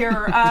why we're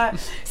here.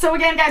 So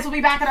again, guys, we'll be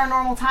back at our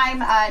normal time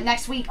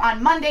next week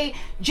on Monday,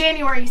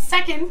 January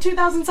 2nd,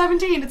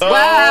 2017. It's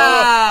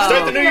wow!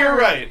 Start the new year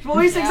right. Well,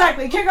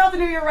 exactly. Kick off the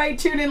new year right.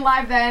 Tune in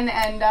live then,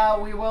 and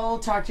we will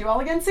talk to you all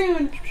again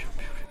soon.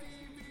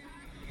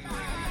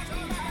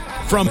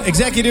 From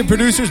executive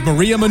producers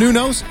Maria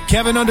Menounos,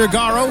 Kevin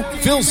Undergaro,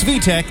 Phil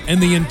Svitek,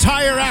 and the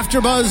entire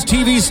AfterBuzz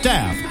TV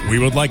staff, we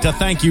would like to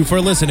thank you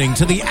for listening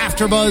to the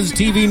AfterBuzz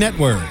TV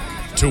network.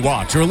 To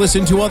watch or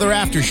listen to other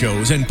after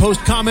shows and post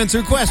comments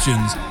or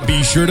questions,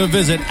 be sure to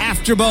visit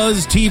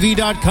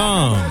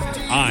AfterBuzzTV.com.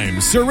 I'm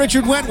Sir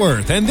Richard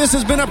Wentworth, and this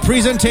has been a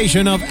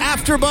presentation of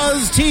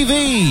AfterBuzz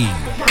TV.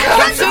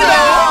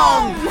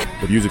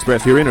 The views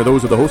expressed herein are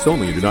those of the hosts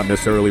only and do not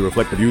necessarily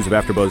reflect the views of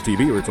AfterBuzz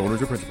TV or its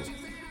owners or principals.